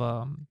photo of,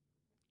 I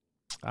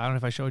don't know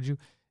if I showed you.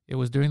 It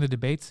was during the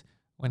debates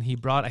when he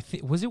brought,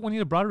 was it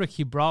Juanita Broderick?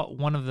 He brought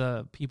one of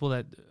the people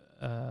that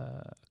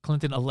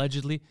Clinton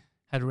allegedly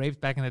had raped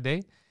back in the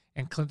day.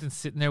 And Clinton's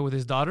sitting there with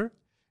his daughter.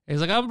 And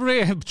he's like, I'm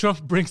bringing,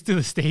 Trump brings to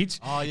the stage.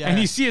 Oh, yeah. And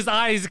you see his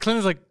eyes.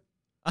 Clinton's like,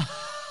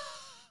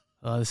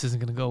 oh, this isn't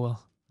going to go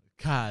well.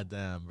 God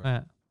damn,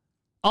 bro.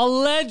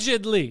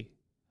 Allegedly.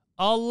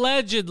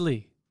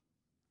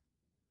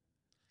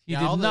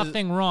 He did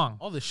nothing wrong.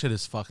 All this shit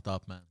is fucked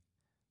up, man.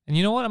 And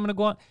you know what? I'm going to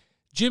go on.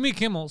 Jimmy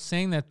Kimmel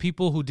saying that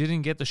people who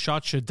didn't get the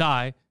shot should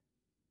die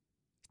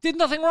did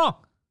nothing wrong.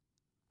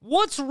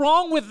 What's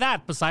wrong with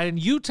that, Poseidon?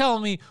 You tell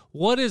me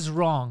what is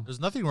wrong. There's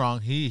nothing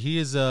wrong. He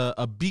is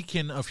a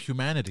beacon of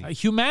humanity.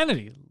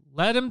 Humanity.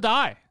 Let him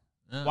die.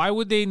 Yeah. Why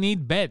would they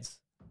need beds?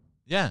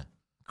 Yeah.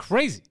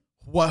 Crazy.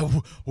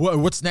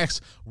 What's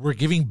next? We're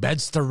giving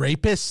beds to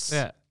rapists?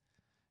 Yeah.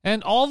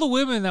 And all the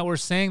women that were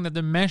saying that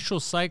their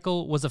menstrual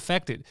cycle was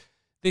affected,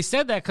 they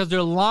said that because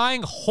they're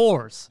lying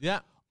whores.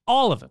 Yeah.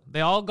 All of them. They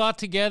all got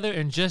together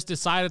and just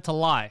decided to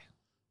lie.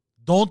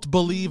 Don't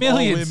believe all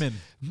women.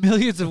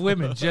 Millions of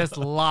women just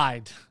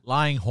lied.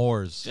 Lying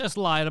whores. Just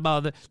lied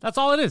about it. That's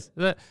all it is.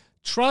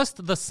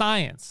 Trust the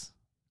science.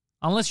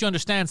 Unless you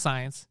understand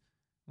science,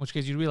 in which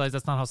case you realize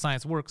that's not how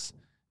science works.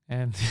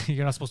 And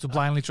you're not supposed to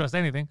blindly trust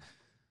anything.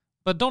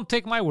 But don't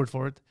take my word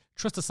for it.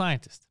 Trust a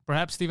scientist.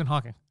 Perhaps Stephen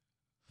Hawking.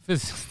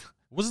 Physicist.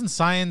 Wasn't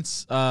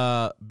science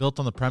built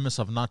on the premise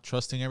of not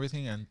trusting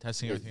everything and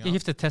testing everything out? You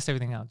have to test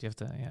everything out. You have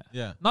to, yeah.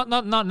 Yeah.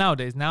 Not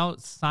nowadays. Now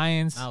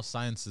science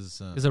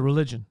is a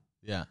religion.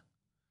 Yeah.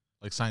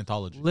 Like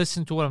Scientology.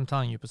 Listen to what I'm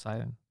telling you,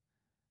 Poseidon.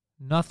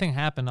 Nothing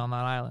happened on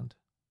that island.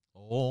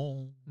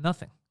 Oh.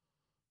 Nothing.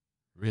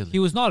 Really? He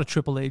was not a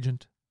triple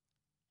agent.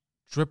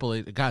 Triple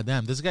agent. God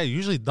damn. This guy,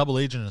 usually double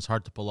agent is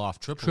hard to pull off.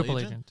 Triple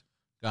agent?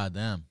 God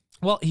damn.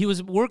 Well, he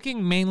was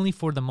working mainly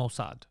for the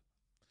Mossad.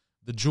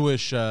 The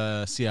Jewish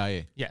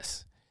CIA.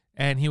 Yes.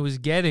 And he was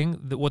getting,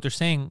 what they're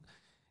saying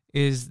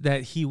is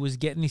that he was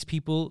getting these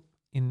people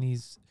in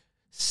these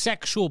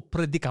sexual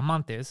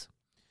predicamantes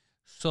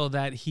so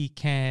that he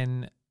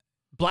can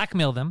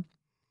blackmail them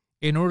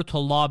in order to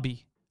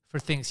lobby for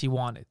things he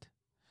wanted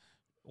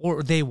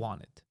or they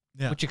wanted,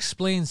 which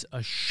explains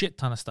a shit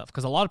ton of stuff.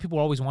 Because a lot of people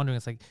are always wondering,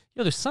 it's like,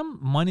 there's some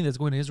money that's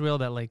going to Israel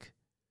that, like,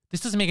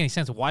 this doesn't make any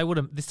sense. Why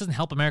would this doesn't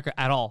help America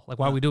at all? Like,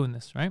 why are we doing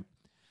this, right?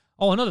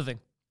 Oh, another thing.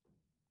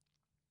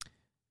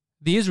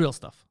 The Israel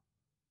stuff.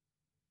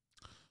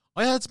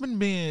 Oh, yeah,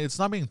 it's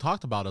not being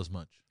talked about as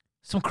much.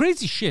 Some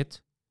crazy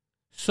shit.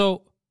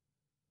 So,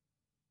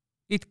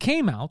 it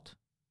came out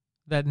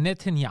that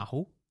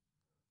Netanyahu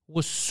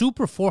was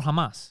super for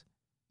Hamas.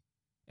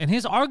 And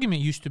his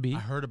argument used to be... I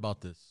heard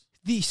about this.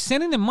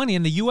 Sending them money,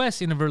 and the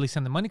U.S. inadvertently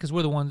sent them money because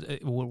we're the ones,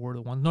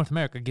 North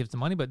America gives the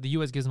money, but the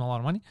U.S. gives them a lot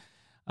of money.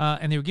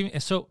 And they were giving...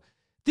 So,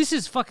 this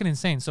is fucking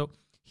insane. So,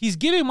 he's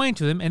giving money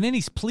to them, and then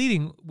he's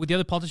pleading with the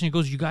other politician. He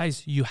goes, you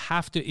guys, you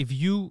have to... If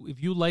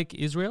you like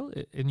Israel,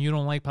 and you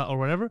don't like... or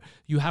whatever,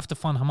 you have to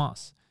fund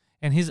Hamas.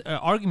 And his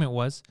argument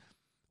was,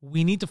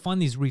 we need to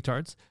fund these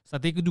retards so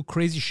that they could do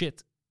crazy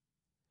shit.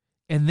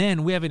 And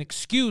then we have an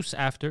excuse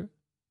after,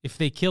 if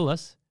they kill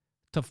us,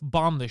 to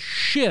bomb the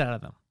shit out of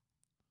them.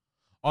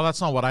 Oh,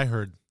 that's not what I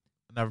heard.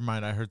 Never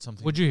mind, I heard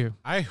something. What'd you hear?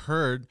 I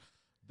heard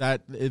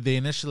that they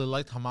initially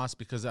liked Hamas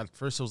because at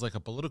first it was like a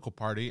political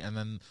party, and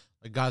then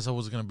like Gaza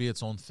was going to be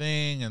its own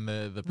thing, and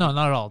the no,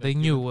 not at all. They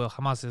knew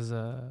Hamas is.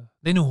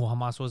 They knew who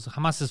Hamas was.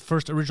 Hamas's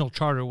first original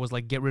charter was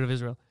like get rid of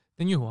Israel.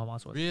 They knew who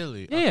Hamas was.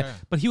 Really? Yeah, Okay. yeah.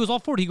 But he was all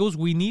for it. He goes,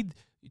 we need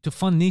to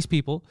fund these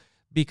people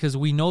because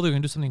we know they're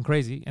going to do something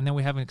crazy, and then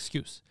we have an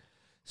excuse.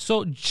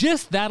 So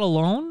just that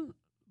alone,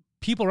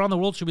 people around the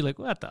world should be like,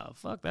 what the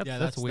fuck?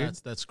 That's weird.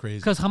 That's crazy.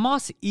 Because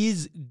Hamas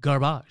is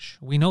garbage.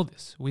 We know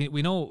this. We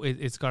know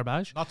it's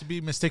garbage. Not to be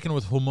mistaken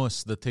with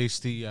hummus, the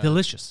tasty,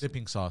 delicious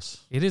dipping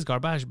sauce. It is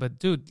garbage, but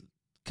dude,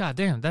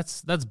 goddamn,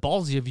 that's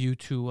ballsy of you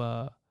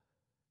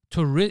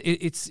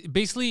it's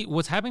basically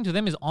what's happening to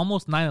them is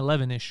almost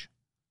 9/11-ish.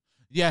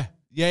 Yeah,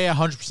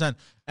 100%.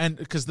 And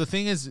because the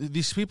thing is,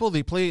 these people,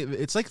 they play.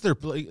 It's like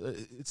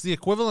it's the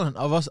equivalent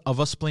of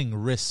us playing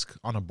Risk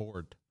on a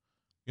board.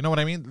 You know what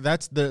I mean?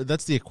 That's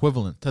the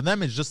equivalent. To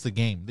them, it's just a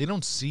game. They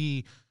don't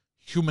see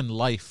human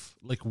life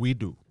like we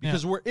do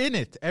because we're in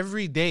it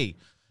every day.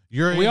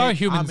 We are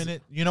humans. I'm in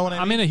it. You know what I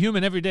mean? I'm in a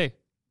human every day.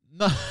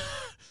 No,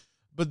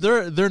 but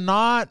they're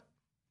not.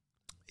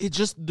 It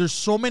just there's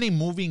so many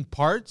moving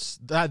parts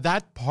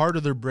that part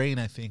of their brain,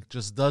 I think,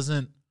 just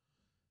doesn't.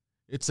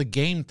 It's a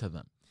game to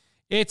them.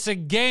 It's a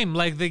game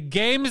like the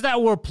games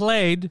that were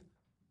played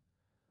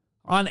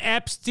on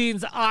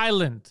Epstein's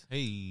island.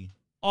 Hey.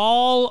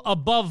 All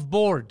above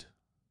board.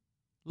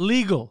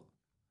 Legal.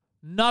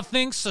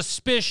 Nothing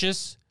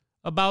suspicious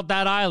about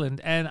that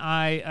island. And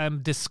I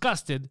am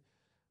disgusted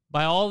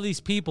by all these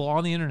people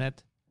on the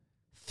internet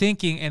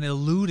thinking and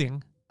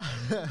alluding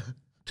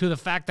to the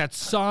fact that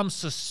some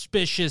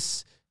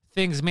suspicious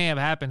things may have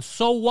happened.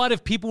 So what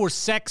if people were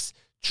sex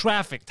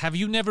trafficked? Have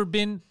you never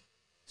been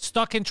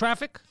stuck in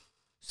traffic?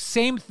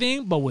 Same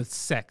thing, but with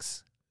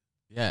sex.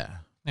 Yeah.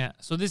 Yeah.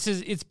 So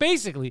it's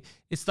basically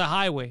the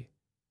highway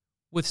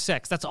with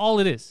sex. That's all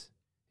it is.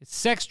 It's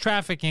sex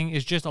trafficking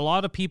is just a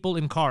lot of people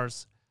in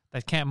cars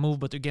that can't move,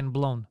 but they're getting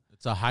blown.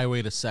 It's a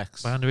highway to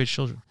sex. By underage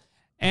children.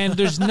 And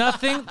there's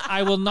nothing,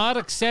 I will not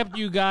accept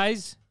you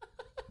guys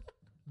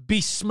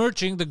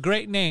besmirching the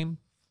great name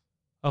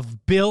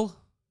of Bill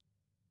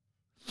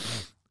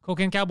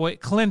Cocaine Cowboy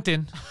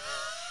Clinton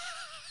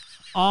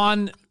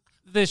on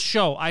this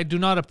show. I do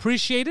not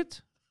appreciate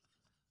it.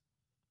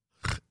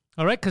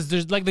 All right? Because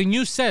there's, like the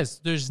news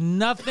says, there's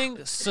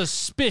nothing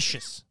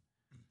suspicious.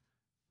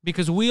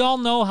 Because we all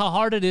know how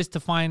hard it is to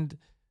find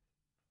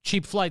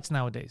cheap flights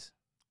nowadays.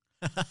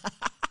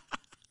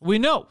 We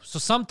know. So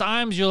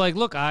sometimes you're like,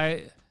 look,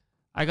 I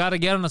got to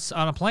get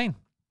on a plane.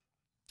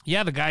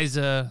 Yeah, the guy's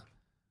a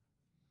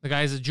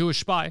Jewish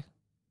spy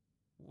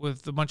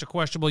with a bunch of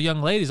questionable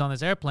young ladies on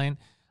this airplane.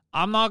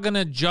 I'm not going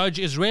to judge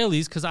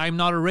Israelis because I'm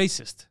not a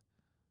racist.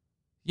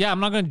 Yeah, I'm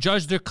not going to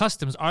judge their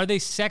customs. Are they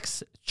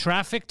sex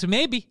trafficked?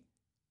 Maybe.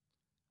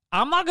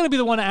 I'm not going to be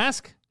the one to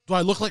ask. Do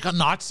I look like a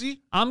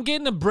Nazi? I'm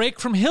getting a break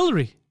from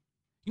Hillary.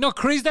 You know how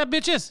crazy that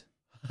bitch is?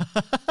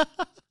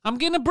 I'm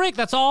getting a break.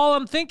 That's all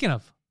I'm thinking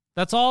of.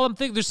 That's all I'm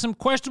thinking. There's some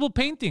questionable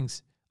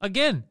paintings.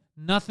 Again,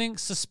 nothing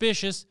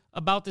suspicious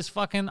about this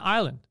fucking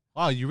island.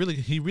 Wow, he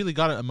really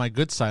got it on my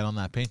good side on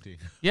that painting.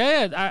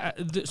 Yeah.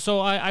 So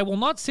I will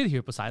not sit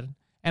here, Poseidon,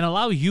 and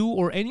allow you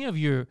or any of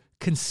your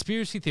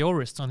conspiracy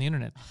theorists on the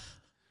internet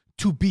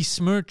to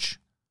besmirch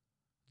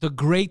the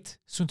great,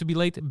 soon-to-be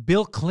late,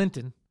 Bill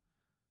Clinton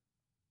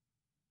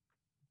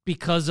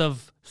because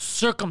of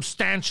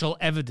circumstantial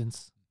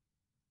evidence.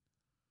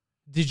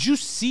 Did you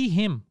see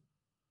him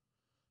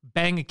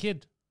bang a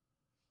kid?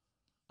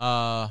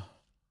 I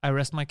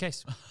rest my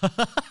case.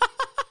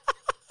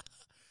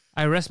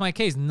 I rest my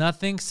case.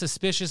 Nothing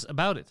suspicious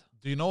about it.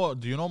 Do you know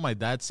what my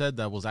dad said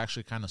that was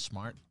actually kind of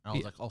smart? I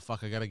was like, oh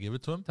fuck, I gotta give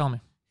it to him. Tell me.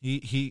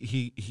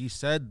 He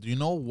said, do you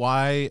know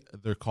why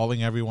they're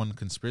calling everyone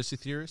conspiracy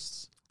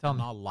theorists? Tell me.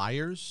 Not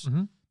liars?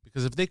 Mm-hmm.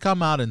 Because if they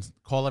come out and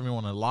call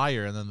everyone a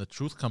liar and then the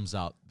truth comes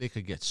out, they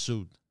could get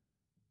sued.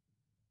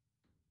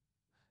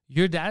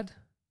 Your dad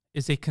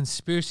is a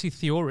conspiracy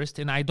theorist,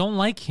 and I don't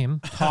like him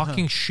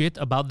talking shit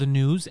about the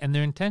news and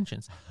their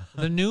intentions.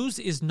 The news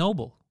is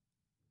noble.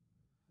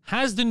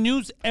 Has the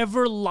news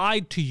ever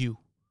lied to you?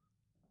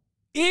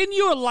 In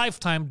your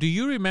lifetime, do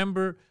you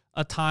remember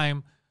a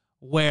time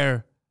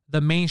where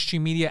the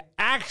mainstream media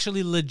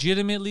actually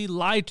legitimately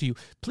lied to you?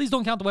 Please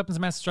don't count the weapons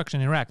of mass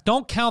destruction in Iraq.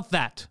 Don't count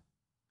that.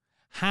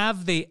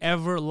 Have they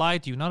ever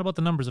lied to you? Not about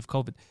the numbers of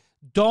COVID.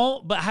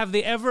 But have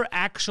they ever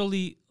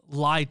actually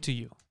lied to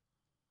you?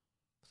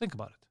 Think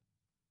about it.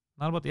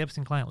 Not about the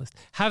Epstein client list.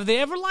 Have they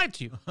ever lied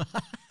to you?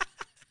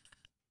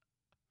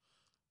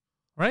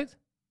 Right?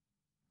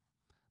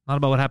 Not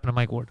about what happened to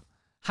Mike Ward.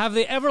 Have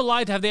they ever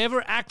lied? Have they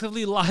ever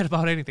actively lied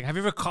about anything? Have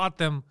you ever caught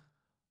them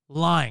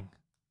lying?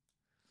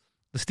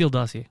 The Steele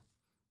dossier.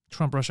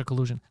 Trump-Russia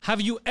collusion. Have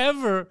you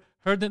ever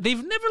heard them?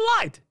 They've never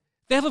lied.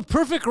 They have a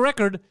perfect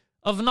record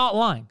of not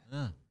lying.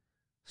 Yeah.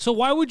 So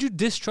why would you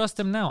distrust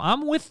them now?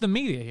 I'm with the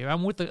media here.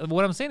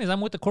 What I'm saying is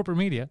I'm with the corporate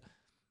media.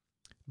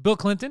 Bill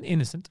Clinton,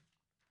 innocent.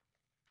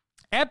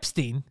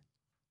 Epstein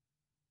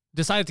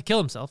decided to kill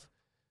himself.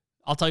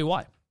 I'll tell you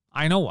why.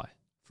 I know why.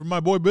 For my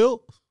boy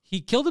Bill?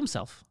 He killed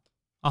himself.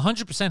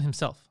 100%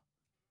 himself.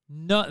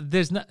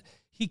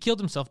 He killed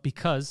himself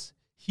because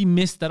he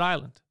missed that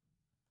island.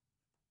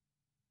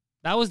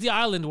 That was the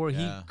island where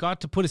he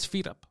got to put his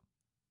feet up.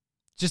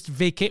 Just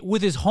vacate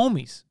with his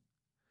homies.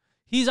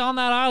 He's on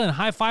that island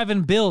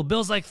high-fiving Bill.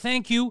 Bill's like,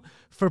 thank you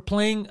for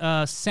playing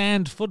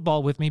sand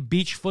football with me,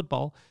 beach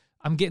football.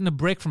 I'm getting a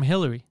break from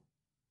Hillary.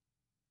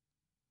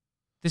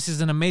 This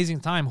is an amazing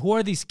time. Who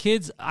are these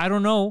kids? I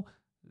don't know.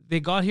 They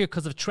got here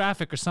because of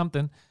traffic or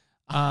something.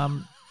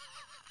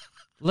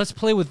 Let's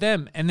play with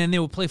them. And then they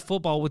would play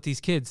football with these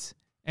kids.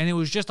 And it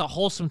was just a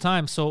wholesome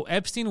time. So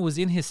Epstein was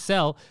in his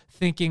cell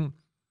thinking,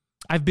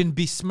 I've been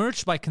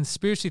besmirched by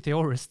conspiracy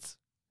theorists.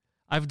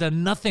 I've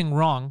done nothing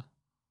wrong.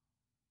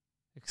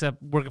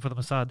 Except working for the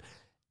Mossad.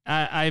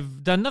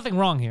 I've done nothing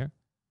wrong here.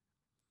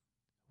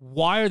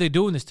 Why are they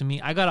doing this to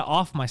me? I got to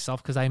off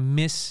myself because I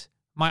miss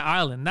my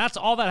island. That's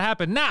all that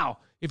happened. Now,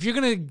 if you're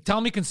going to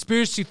tell me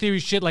conspiracy theory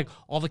shit like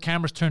all the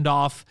cameras turned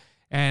off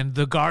and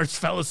the guards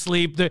fell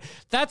asleep,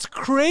 that's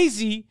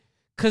crazy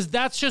because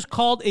that's just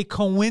called a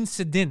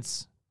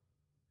coincidence.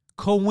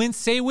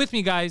 Say it with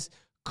me, guys.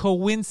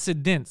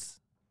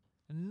 Coincidence.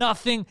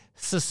 Nothing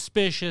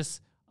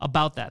suspicious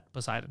about that,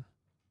 Poseidon.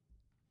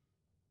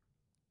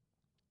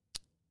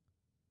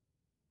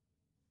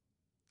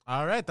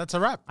 All right, that's a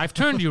wrap. I've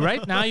turned you,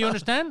 right? Now you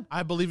understand?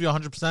 I believe you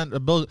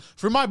 100%. Bill,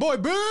 for my boy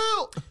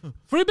Bill!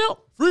 Free Bill!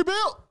 Free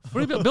Bill!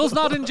 Free Bill. Bill's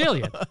not in jail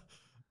yet.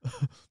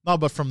 No,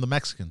 but from the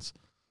Mexicans.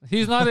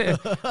 He's not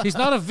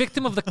a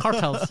victim of the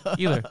cartels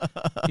either.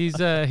 He's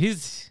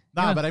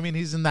but I mean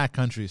he's in that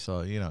country,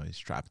 so he's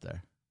trapped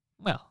there.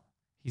 Well,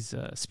 he's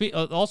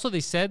also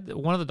they said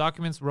one of the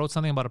documents wrote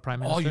something about a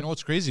prime minister. Oh, you know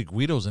what's crazy?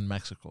 Guido's in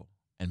Mexico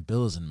and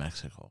Bill is in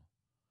Mexico.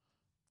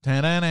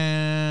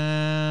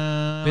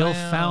 Ta-da-da. Bill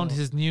found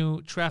his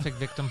new traffic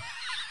victim.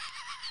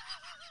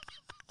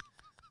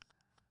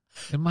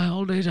 In my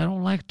old age, I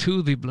don't like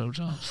toothy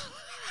blowjobs.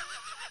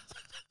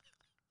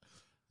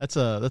 That's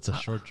a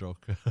short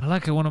joke. I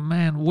like it when a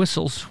man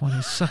whistles when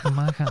he's sucking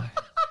my cock.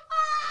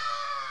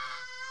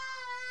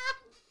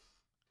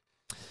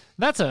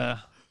 That's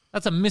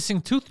a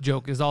missing tooth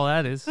joke is all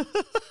that is.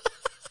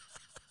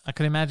 I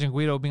can imagine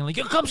Guido being like,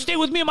 "You come stay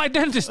with me at my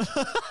dentist."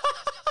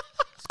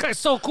 This guy's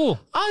so cool.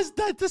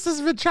 This has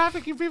been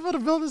trafficking people to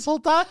Bill this whole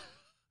time.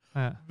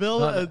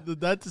 Bill,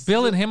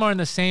 Bill and him are in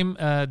the same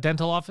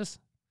dental office.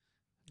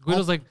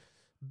 Guido's like,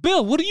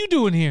 Bill, what are you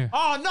doing here?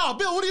 Oh, no,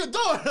 Bill, what are you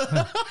doing?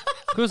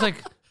 Guido's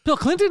like, Bill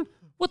Clinton?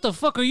 What the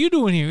fuck are you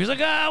doing here? He's like,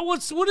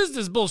 what is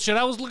this bullshit?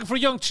 I was looking for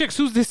young chicks.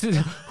 Who's this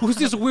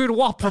weird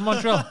wop from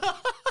Montreal?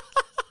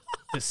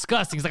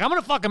 Disgusting. He's like, I'm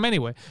going to fuck him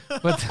anyway.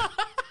 But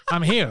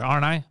I'm here,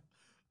 aren't I?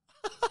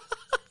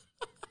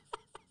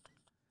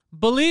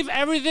 Believe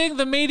everything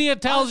the media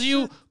tells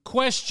you.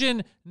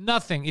 Question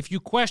nothing. If you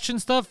question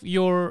stuff,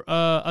 you're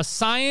a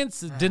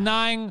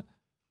science-denying,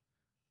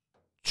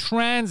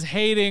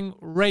 trans-hating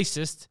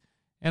racist,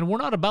 and we're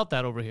not about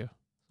that over here.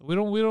 We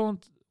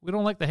don't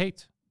like the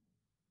hate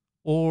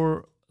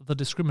or the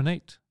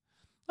discriminate.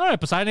 All right,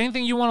 Poseidon,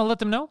 anything you want to let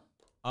them know?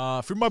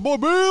 Free my boy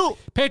Bill.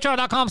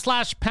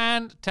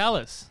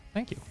 Patreon.com/Pantelis.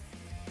 Thank you.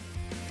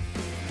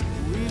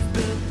 We've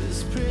built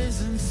this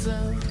prison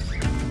cell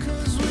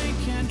 'cause we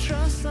can't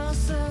trust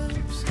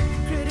ourselves.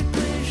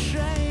 Critically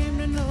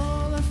ashamed and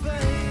all our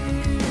faith.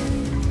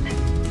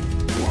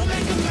 We'll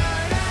make a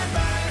murder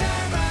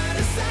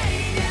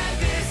scene. Yeah,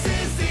 this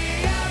is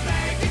the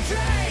American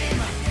dream.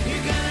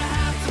 You're gonna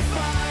have to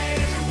fight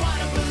if you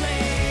wanna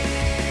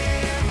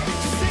believe.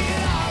 Just sing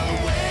it all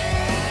away.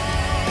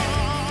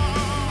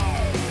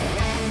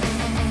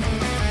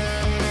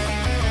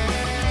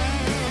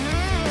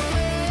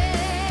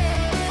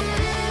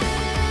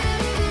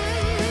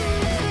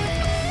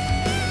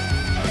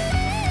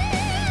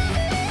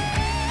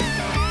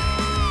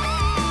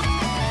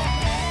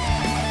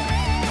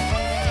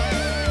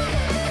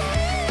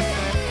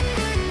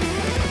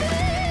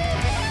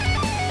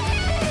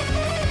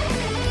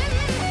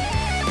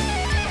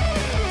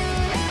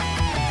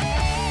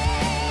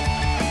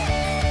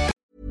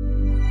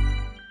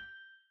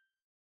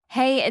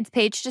 Hey, it's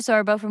Paige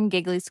DeSorbo from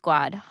Giggly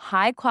Squad.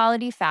 High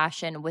quality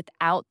fashion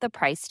without the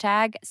price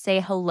tag.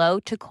 Say hello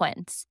to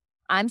Quince.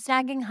 I'm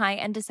snagging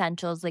high-end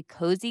essentials like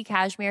cozy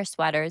cashmere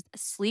sweaters,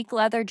 sleek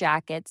leather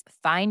jackets,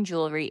 fine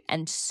jewelry,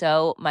 and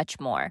so much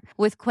more.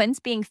 With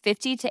Quince being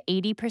 50 to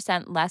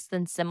 80% less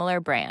than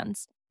similar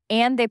brands.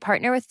 And they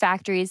partner with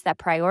factories that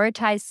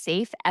prioritize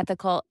safe,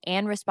 ethical,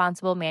 and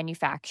responsible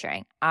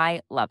manufacturing.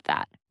 I love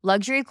that.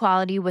 Luxury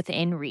quality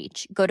within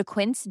reach. Go to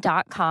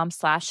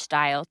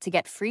quince.com/style to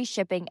get free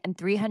shipping and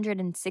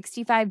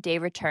 365-day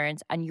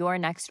returns on your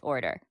next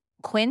order.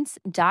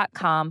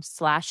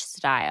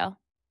 Quince.com/style.